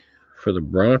rookie for the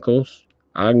Broncos.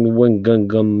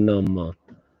 Agwengungumnuma.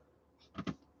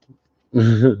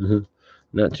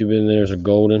 Not too bad. There's a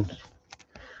golden.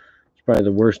 It's probably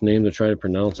the worst name to try to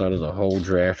pronounce out of the whole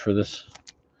draft for this.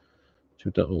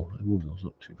 Oh, I moved those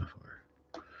up too far.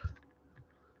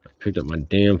 I picked up my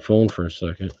damn phone for a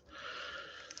second.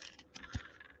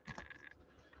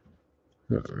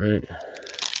 All right.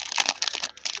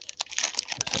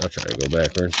 I'll try to go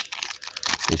backwards.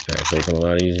 These packs open a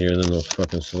lot easier than those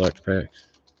fucking select packs.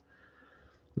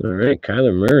 All right,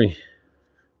 Kyler Murray.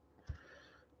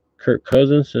 Kirk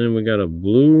Cousins, and we got a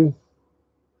blue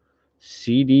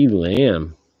CD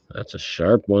Lamb. That's a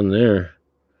sharp one there.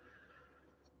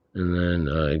 And then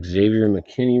Xavier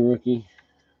McKinney rookie.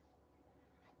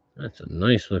 That's a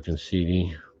nice looking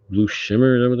CD. Blue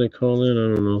shimmer, is that what they call it?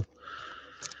 I don't know.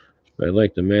 But I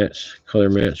like the match, color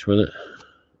match with it.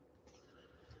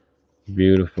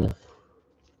 Beautiful.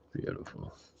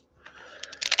 Beautiful.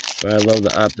 But I love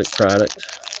the Optic product.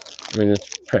 I mean,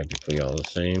 it's practically all the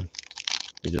same.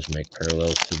 We just make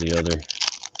parallels to the other.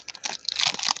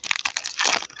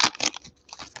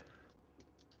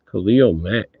 Khalil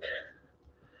Mack.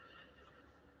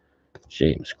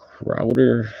 James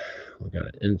Crowder. We got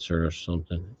an insert or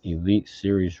something. Elite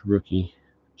Series rookie.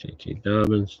 J.K.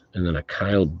 Dobbins. And then a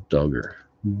Kyle Duggar.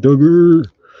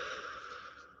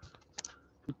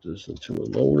 Put this into a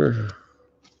loader.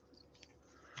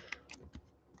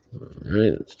 All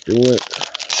right, let's do it.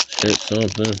 Hit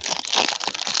something.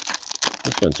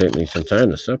 It's going to take me some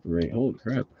time to separate. Holy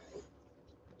crap.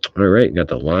 All right, got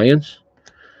the Lions.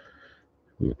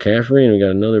 McCaffrey, and we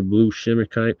got another blue shimmer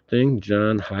type thing.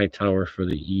 John Hightower for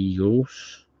the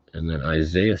Eagles. And then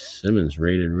Isaiah Simmons,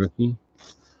 rated rookie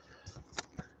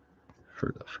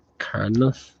for the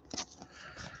Cardinals.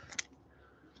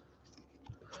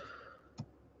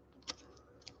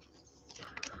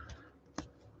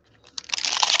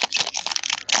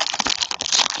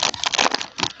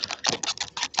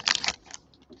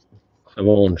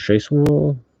 Clevon Chasewell.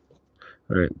 All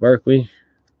right, Barkley.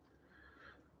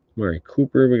 Murray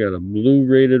Cooper. We got a blue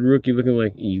rated rookie looking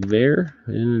like Ever.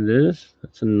 And it is.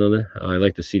 That's another. I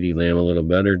like the CD Lamb a little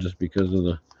better just because of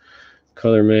the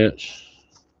color match.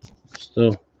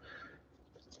 Still,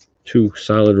 two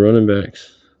solid running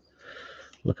backs.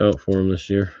 Look out for them this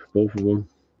year. Both of them.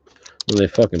 When they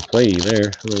fucking play you there.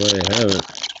 I don't know why they haven't.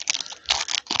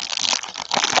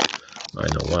 I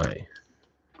know why.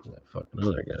 That fucking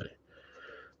other guy.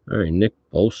 All right, Nick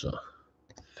Bosa.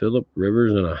 Phillip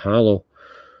Rivers and a hollow.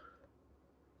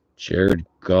 Jared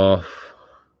Goff.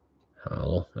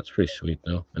 Hollow. That's pretty sweet,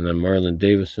 though. And then Marlon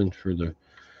Davison for the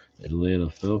Atlanta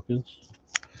Falcons.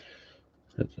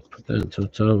 Have to put that into the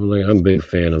top. Like, I'm a big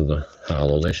fan of the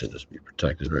hollow. They should just be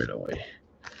protected right away.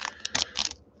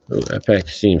 Oh, that pack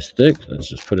seems thick. Let's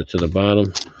just put it to the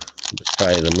bottom. Just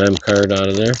probably the mem card out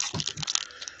of there.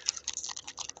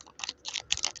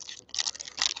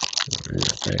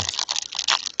 Okay.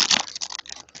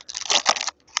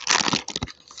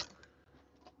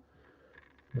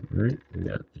 All right, we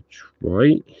got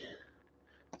Detroit.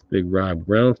 Big Rob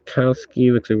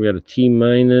Gronkowski. Looks like we got a T-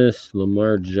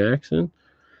 Lamar Jackson.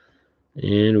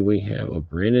 And we have a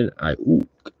Brandon Ayuk.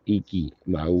 I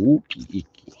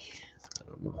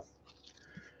don't know.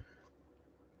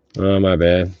 Oh, my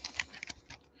bad.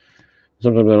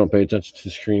 Sometimes I don't pay attention to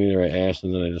the screen either. I asked,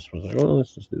 and then I just was like, oh,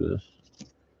 let's just do this.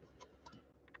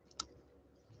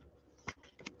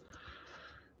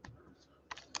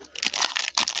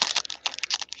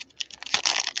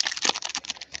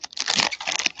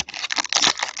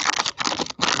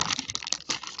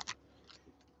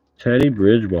 Teddy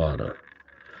Bridgewater,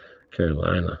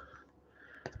 Carolina.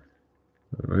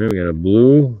 All right, we got a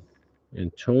blue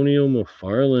Antonio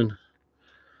McFarland.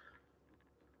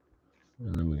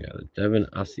 And then we got a Devin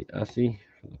Asiasi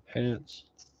for the Pats.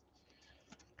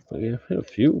 But yeah,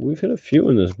 we've hit a few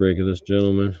in this break of this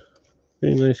gentleman.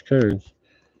 Pretty nice cards.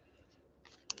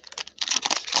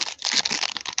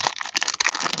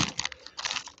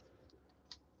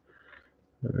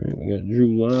 All right, we got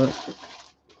Drew Lock.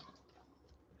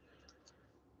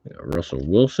 We got Russell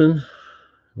Wilson.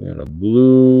 We got a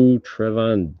blue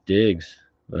Trevon Diggs.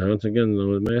 Once again,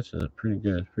 though, it matches up pretty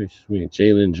good. Pretty sweet.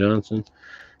 Jalen Johnson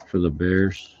for the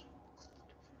Bears.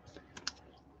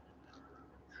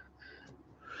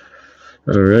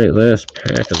 All right, last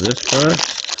pack of this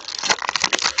box.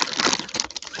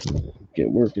 Get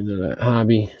working to that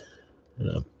hobby.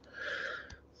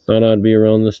 Thought I'd be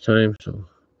around this time, so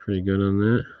pretty good on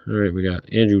that. All right, we got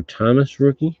Andrew Thomas,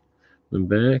 rookie. in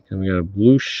the back. And we got a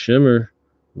blue shimmer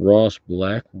Ross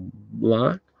Black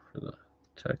block for the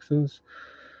Texans.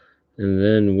 And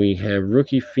then we have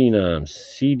rookie phenom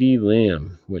CD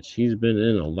Lamb, which he's been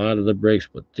in a lot of the breaks,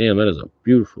 but damn, that is a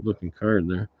beautiful looking card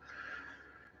there.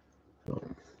 So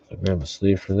I'll grab a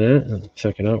sleeve for that and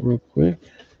check it out real quick.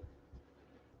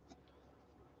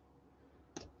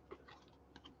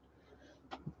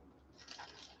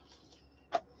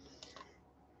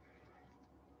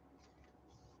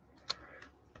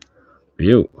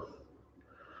 Beaut.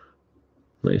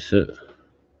 Nice hit.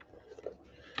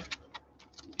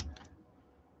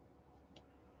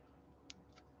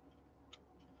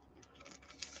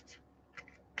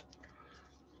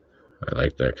 I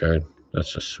like that card.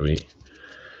 That's just sweet.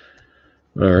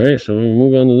 All right, so we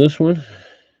move on to this one.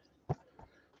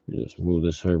 Just move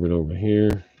this Herbert over here.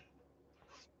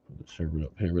 Put this Herbert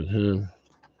up here with him.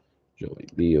 Joey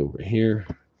B over here.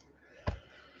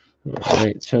 All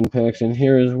right, 10 packs in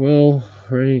here as well,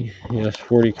 right? Yes,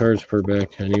 40 cards per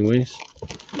back anyways.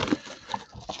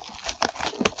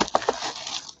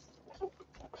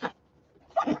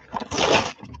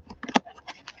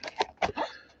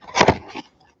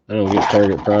 I don't get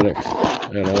Target products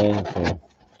at all, so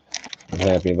I'm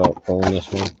happy about pulling this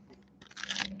one.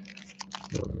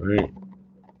 All right.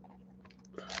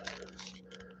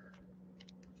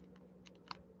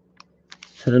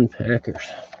 Ten Packers.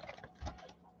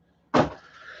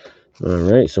 All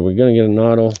right, so we're going to get an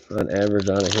auto on average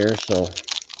out of here, so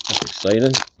that's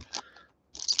exciting.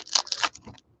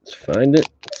 Let's find it,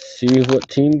 see what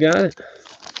team got it.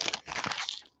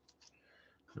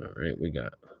 All right, we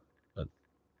got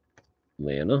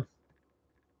Atlanta,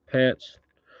 Pats,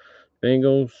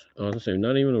 Bengals. Oh, I was going to say,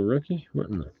 not even a rookie? What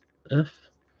in the F?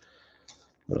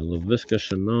 What a LaVisca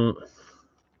Chenault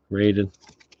rated.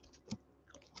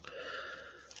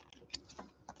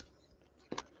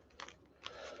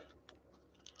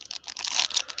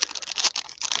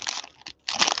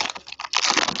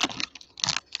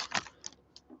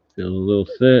 Feels a little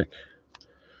thick.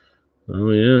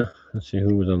 Oh, yeah. Let's see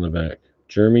who was on the back.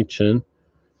 Jeremy Chin.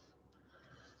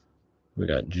 We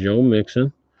got Joe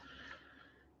Mixon.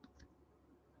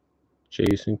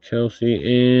 Jason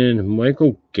Kelsey. And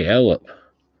Michael Gallup.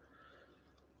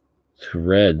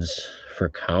 Threads for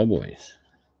Cowboys.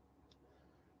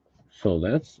 So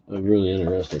that's a really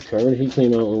interesting card. He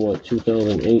came out in, what,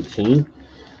 2018?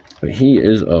 But he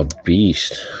is a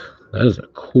beast. That is a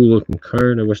cool looking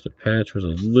card. I wish the patch was a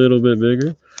little bit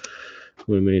bigger.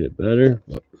 Would have made it better.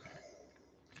 But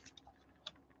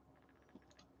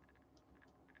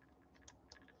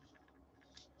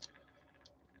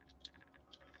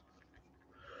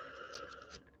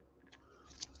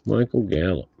Michael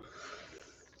Gallup.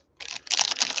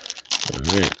 All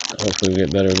right. Hopefully we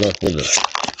get better luck with the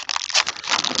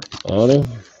auto.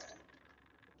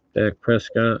 Dak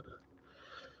Prescott.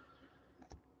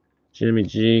 Jimmy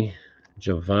G.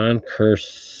 Javon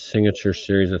Curse signature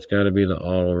series. That's got to be the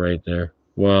auto right there.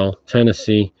 Well,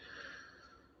 Tennessee.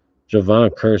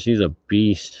 Javon Curse. He's a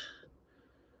beast.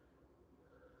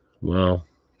 Wow.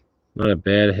 Not a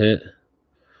bad hit.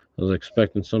 I was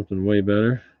expecting something way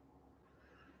better.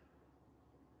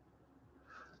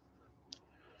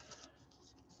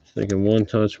 Thinking one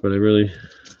touch, but I really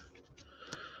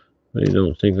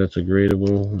don't think that's a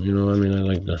gradable. You know, I mean, I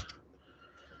like the.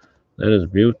 That is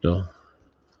beaut though.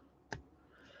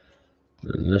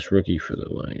 And this rookie for the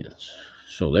Lions.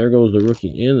 So there goes the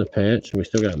rookie and the patch. We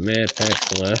still got mad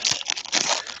packs left.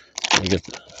 We get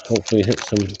to hopefully hit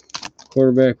some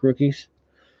quarterback rookies.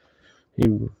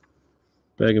 He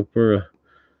begging for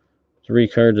 3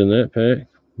 cards in that pack.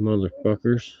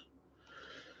 Motherfuckers.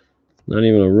 Not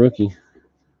even a rookie.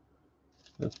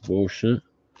 That's bullshit.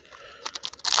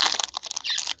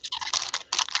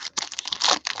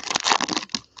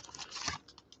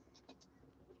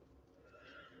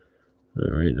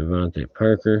 All right, Devontae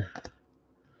Parker,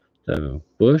 Devin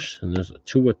Bush, and there's a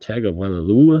Tua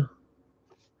Tagovailoa,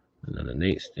 and then a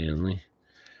Nate Stanley.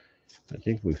 I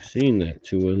think we've seen that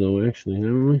Tua though, actually,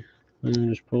 haven't we? Let me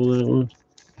just pull that one.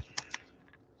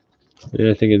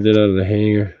 Yeah, I think it did out of the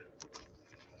hanger.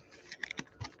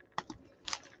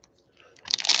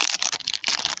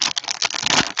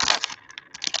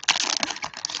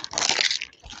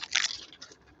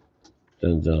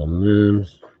 Denzel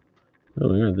Mims. Oh,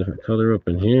 we got a different color up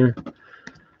in here.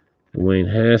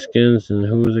 Dwayne Haskins, and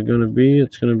who is it going to be?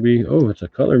 It's going to be, oh, it's a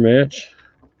color match.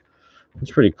 That's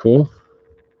pretty cool.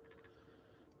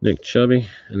 Nick Chubb, and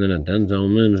then a Denzel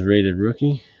Mims rated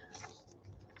rookie.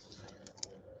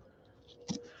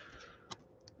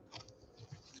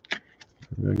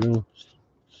 There we go.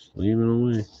 Just leaving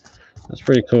away. That's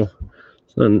pretty cool.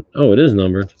 It's not. Oh, it is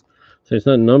numbered. So it's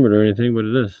not numbered or anything, but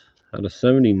it is. Out of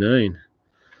 79.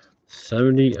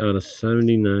 70 out of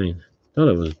 79. Thought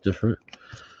it was different.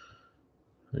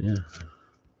 But yeah.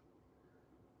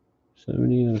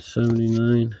 70 out of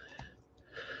 79.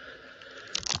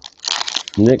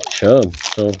 Nick Chubb.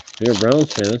 So if you're a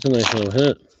Browns fan, that's a nice little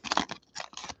hit.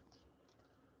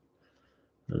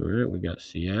 Alright, we got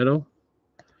Seattle.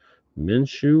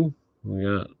 Minshew. We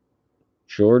got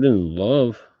Jordan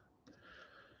Love.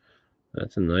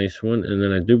 That's a nice one. And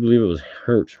then I do believe it was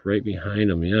Hurts right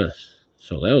behind him, yes.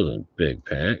 So that was a big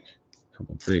pack. A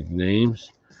couple big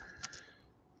names.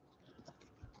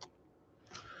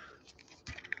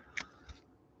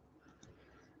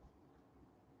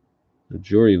 The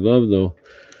Jordy Love, though,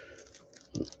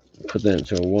 put that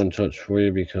into a one touch for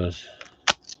you because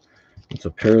it's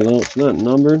a parallel. It's not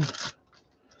numbered,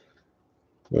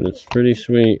 but it's pretty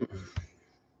sweet.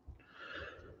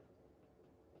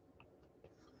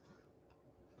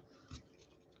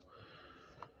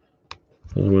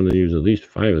 I want to use at least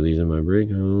 5 of these in my break.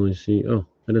 I only see, oh,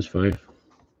 that is 5.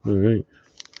 All right.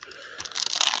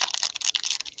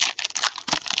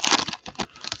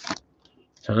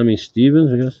 Tommy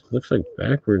Stevens, I guess. Looks like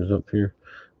backwards up here.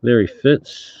 Larry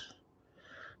Fitz.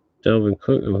 Delvin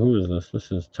Cook. Oh, who is this?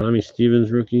 This is Tommy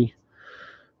Stevens, rookie.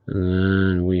 And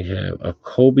then we have a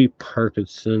Kobe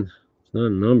Parkinson. It's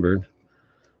not numbered.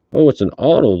 Oh, it's an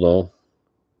auto, though.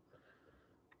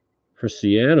 For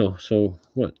Seattle. So,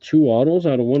 what, 2 autos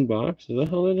out of 1 box? Is that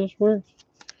how that just works?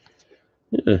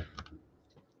 Yeah.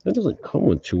 That doesn't come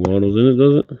with 2 autos in it,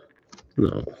 does it?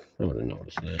 No. I would have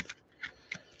noticed that.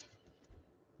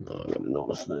 No, I would have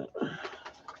noticed that.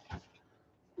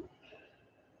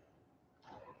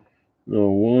 No,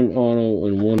 1 auto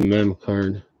and 1 mem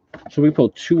card. So we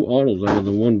pulled 2 autos out of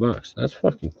the 1 box. That's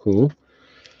fucking cool.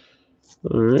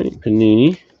 Alright,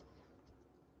 Panini.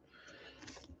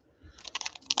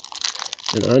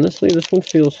 And honestly, this one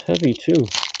feels heavy too.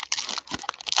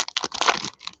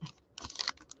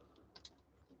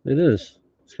 It is.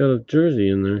 It's got a jersey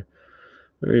in there.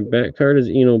 Alright, back card is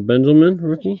Eno Benjamin,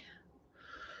 rookie.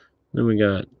 Then we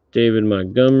got David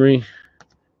Montgomery,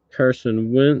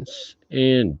 Carson Wentz,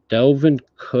 and Delvin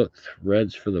Cook,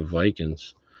 Reds for the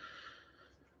Vikings.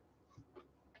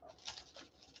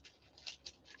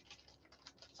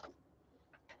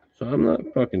 So I'm not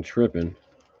fucking tripping.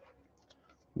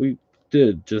 We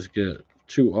did just get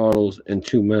 2 autos and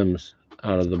 2 mems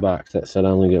out of the box that said I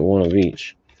only get 1 of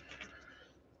each.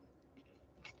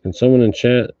 Can someone in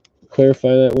chat clarify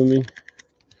that with me?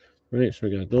 Right, so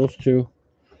we got those 2.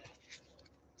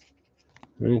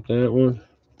 Right, that one.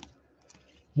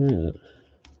 Where is it?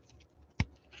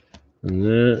 And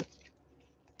that.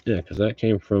 Yeah, because that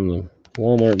came from the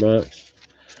Walmart box.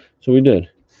 So we did.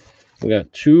 We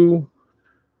got 2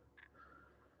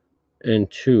 and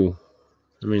 2.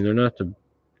 I mean, they're not the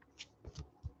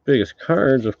biggest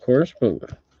cards, of course, but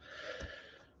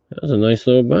that was a nice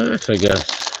little box, I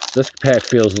guess. This pack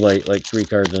feels light, like 3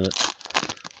 cards in it.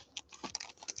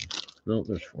 Nope,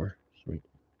 there's 4. Sweet.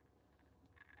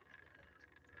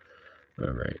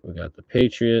 All right, we got the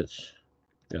Patriots.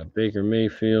 We got Baker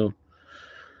Mayfield.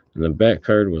 And the back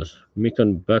card was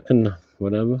Mikon Becton,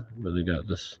 whatever. But they got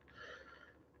this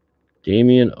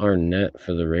Damian Arnett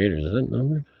for the Raiders. Is that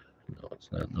numbered? No,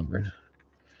 it's not numbered.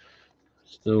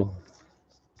 Still.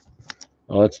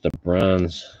 Oh, it's the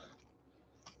bronze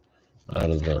out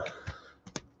of the.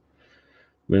 I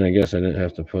mean, I guess I didn't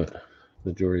have to put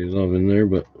the Jordy Love in there,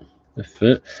 but it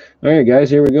fit. All right, guys,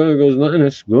 here we go. There goes nothing.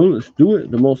 Let's go. Let's do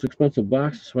it. The most expensive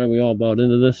box. That's why we all bought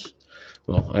into this.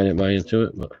 Well, I didn't buy into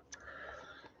it, but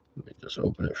let me just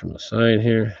open it from the side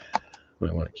here.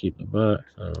 Might want to keep the box.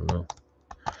 I don't know.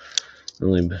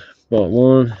 Only bought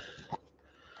 1.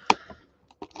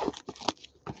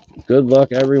 Good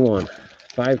luck, everyone.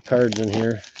 5 cards in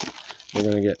here. We're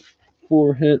going to get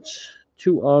 4 hits,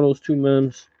 2 autos, 2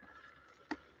 mems.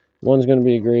 One's going to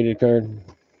be a graded card.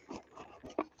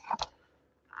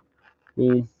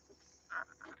 Boom.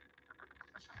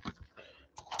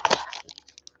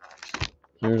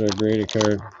 There's our graded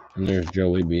card, and there's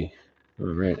Joey B. All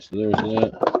right, so there's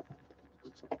that.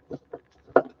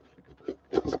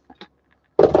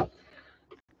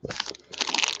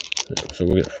 So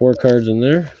we'll get 4 cards in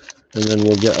there, and then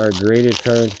we'll get our graded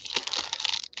card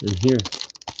in here.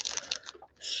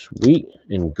 Sweet,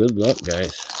 and good luck,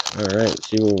 guys. All right, let's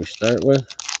see what we start with.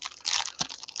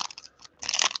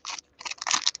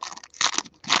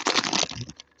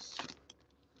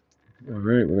 All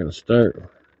right, we're going to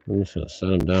start. I'm just going to set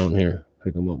them down here.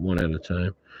 Pick them up one at a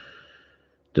time.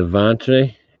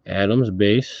 Devontae Adams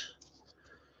base.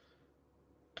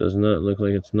 Does not look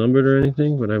like it's numbered or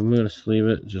anything, but I'm going to sleeve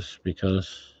it just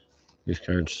because These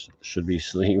cards should be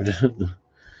sleeved.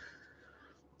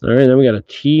 All right, then we got a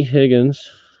T. Higgins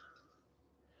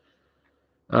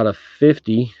out of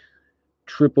 50.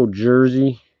 Triple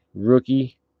jersey,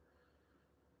 rookie,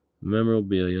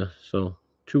 memorabilia. So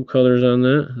 2 colors on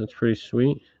that. That's pretty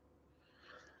sweet.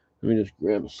 Let me just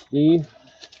grab a sleeve.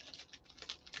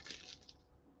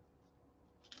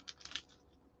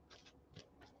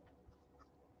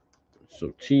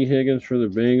 So T. Higgins for the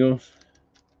Bengals.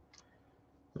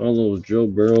 All those Joe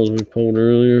Burrows we pulled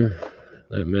earlier,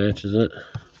 that matches it.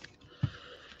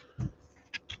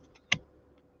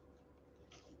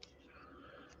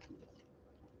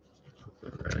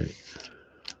 All right.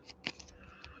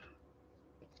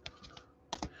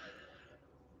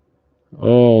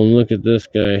 Oh, look at this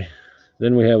guy.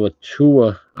 Then we have a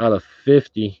Tua out of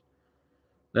 50.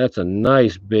 That's a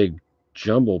nice big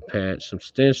jumbo patch.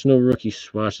 Substantial rookie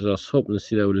swatches. I was hoping to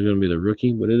see that was going to be the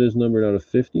rookie, but it is numbered out of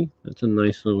 50. That's a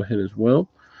nice little hit as well.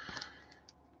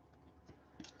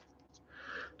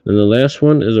 And the last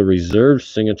one is a reserve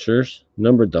signatures,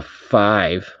 numbered to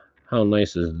 5. How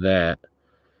nice is that?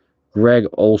 Greg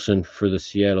Olsen for the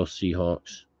Seattle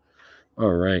Seahawks.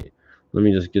 All right. Let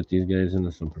me just get these guys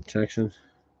into some protections.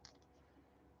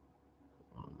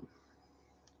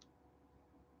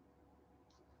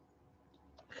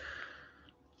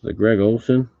 The Greg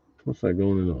Olsen. What's that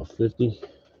going into a 50?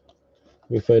 Let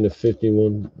me find a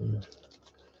 51.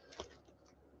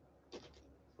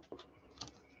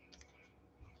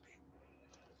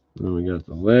 Then we got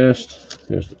the last.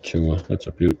 There's the Tua. That's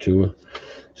a beaut Tua.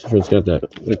 It's got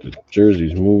that, like the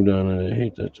jersey's moved on it. I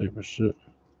hate that type of shit.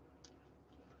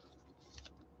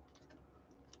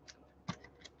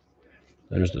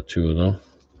 There's the Tua though.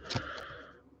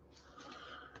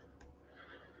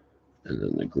 And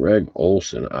then the Greg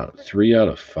Olsen out 3 out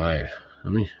of 5. I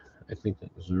think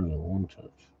that deserves a 1 touch.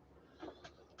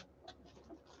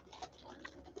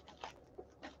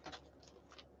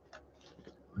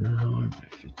 No, I'm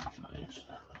at 55.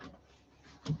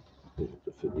 The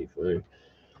 55.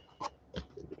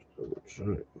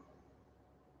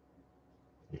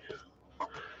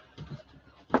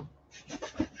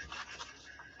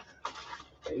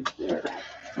 Right there.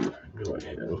 Go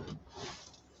ahead.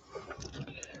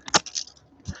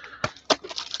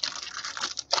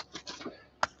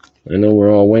 I know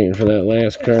we're all waiting for that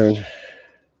last card.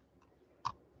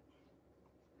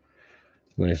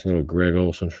 Nice little Greg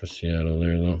Olsen for Seattle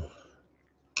there, though.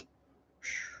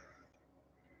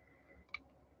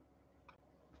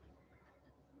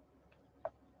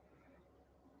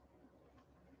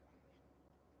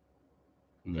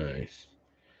 Nice.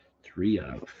 3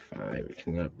 out of 5. I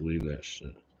cannot believe that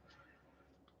shit.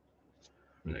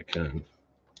 I mean, I can.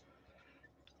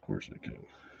 Of course I can.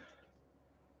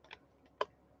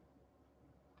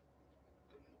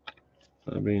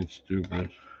 Stop being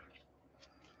stupid.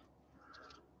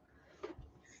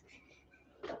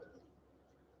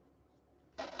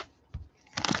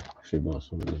 Actually bought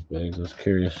some of these bags. I was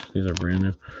curious. These are brand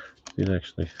new. These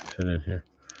actually fit in here.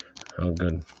 How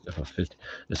good if a 50?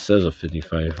 It says a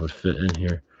 55 would fit in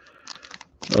here.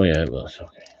 Oh yeah, it was.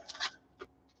 Okay.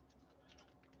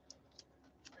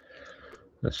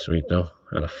 That's sweet though.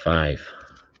 Out of 5.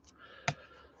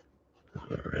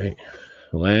 All right.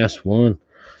 Last one.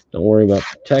 Don't worry about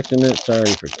protecting it. It's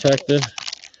already protected.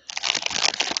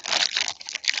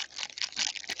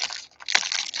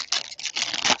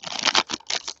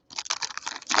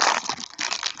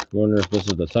 Wonder if this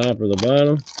is the top or the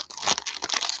bottom.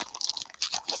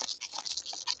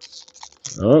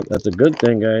 Oh, that's a good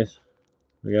thing, guys.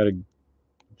 We got a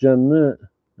gem mint.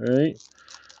 All right.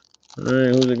 All right,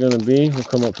 who's it going to be? We'll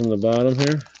come up from the bottom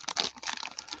here.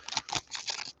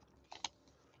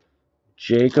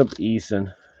 Jacob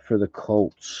Eason for the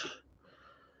Colts.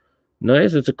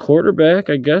 Nice. It's a quarterback,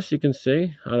 I guess you can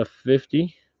say, out of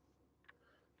 50.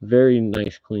 Very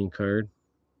nice, clean card.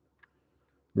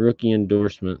 Rookie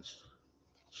endorsements.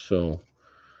 So,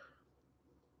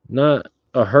 not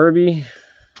a Herbie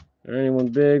or anyone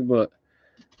big, but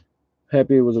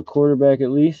happy it was a quarterback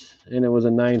at least. And it was a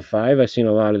 9.5. I've seen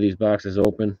a lot of these boxes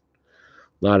open.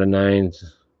 A lot of 9s.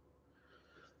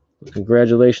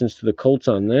 Congratulations to the Colts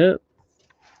on that.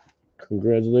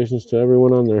 Congratulations to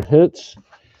everyone on their hits.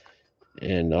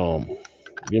 And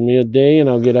give me a day and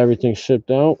I'll get everything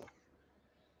shipped out.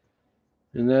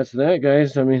 And that's that,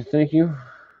 guys. I mean, thank you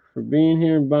for being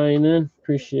here and buying in.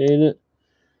 Appreciate it.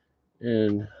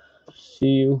 And see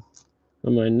you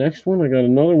on my next one. I got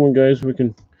another one, guys.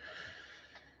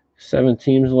 7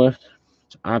 teams left.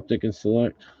 It's Optic and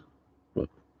Select. But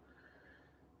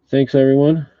thanks,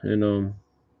 everyone. And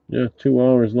yeah, 2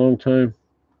 hours, long time.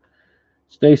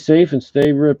 Stay safe and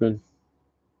stay ripping.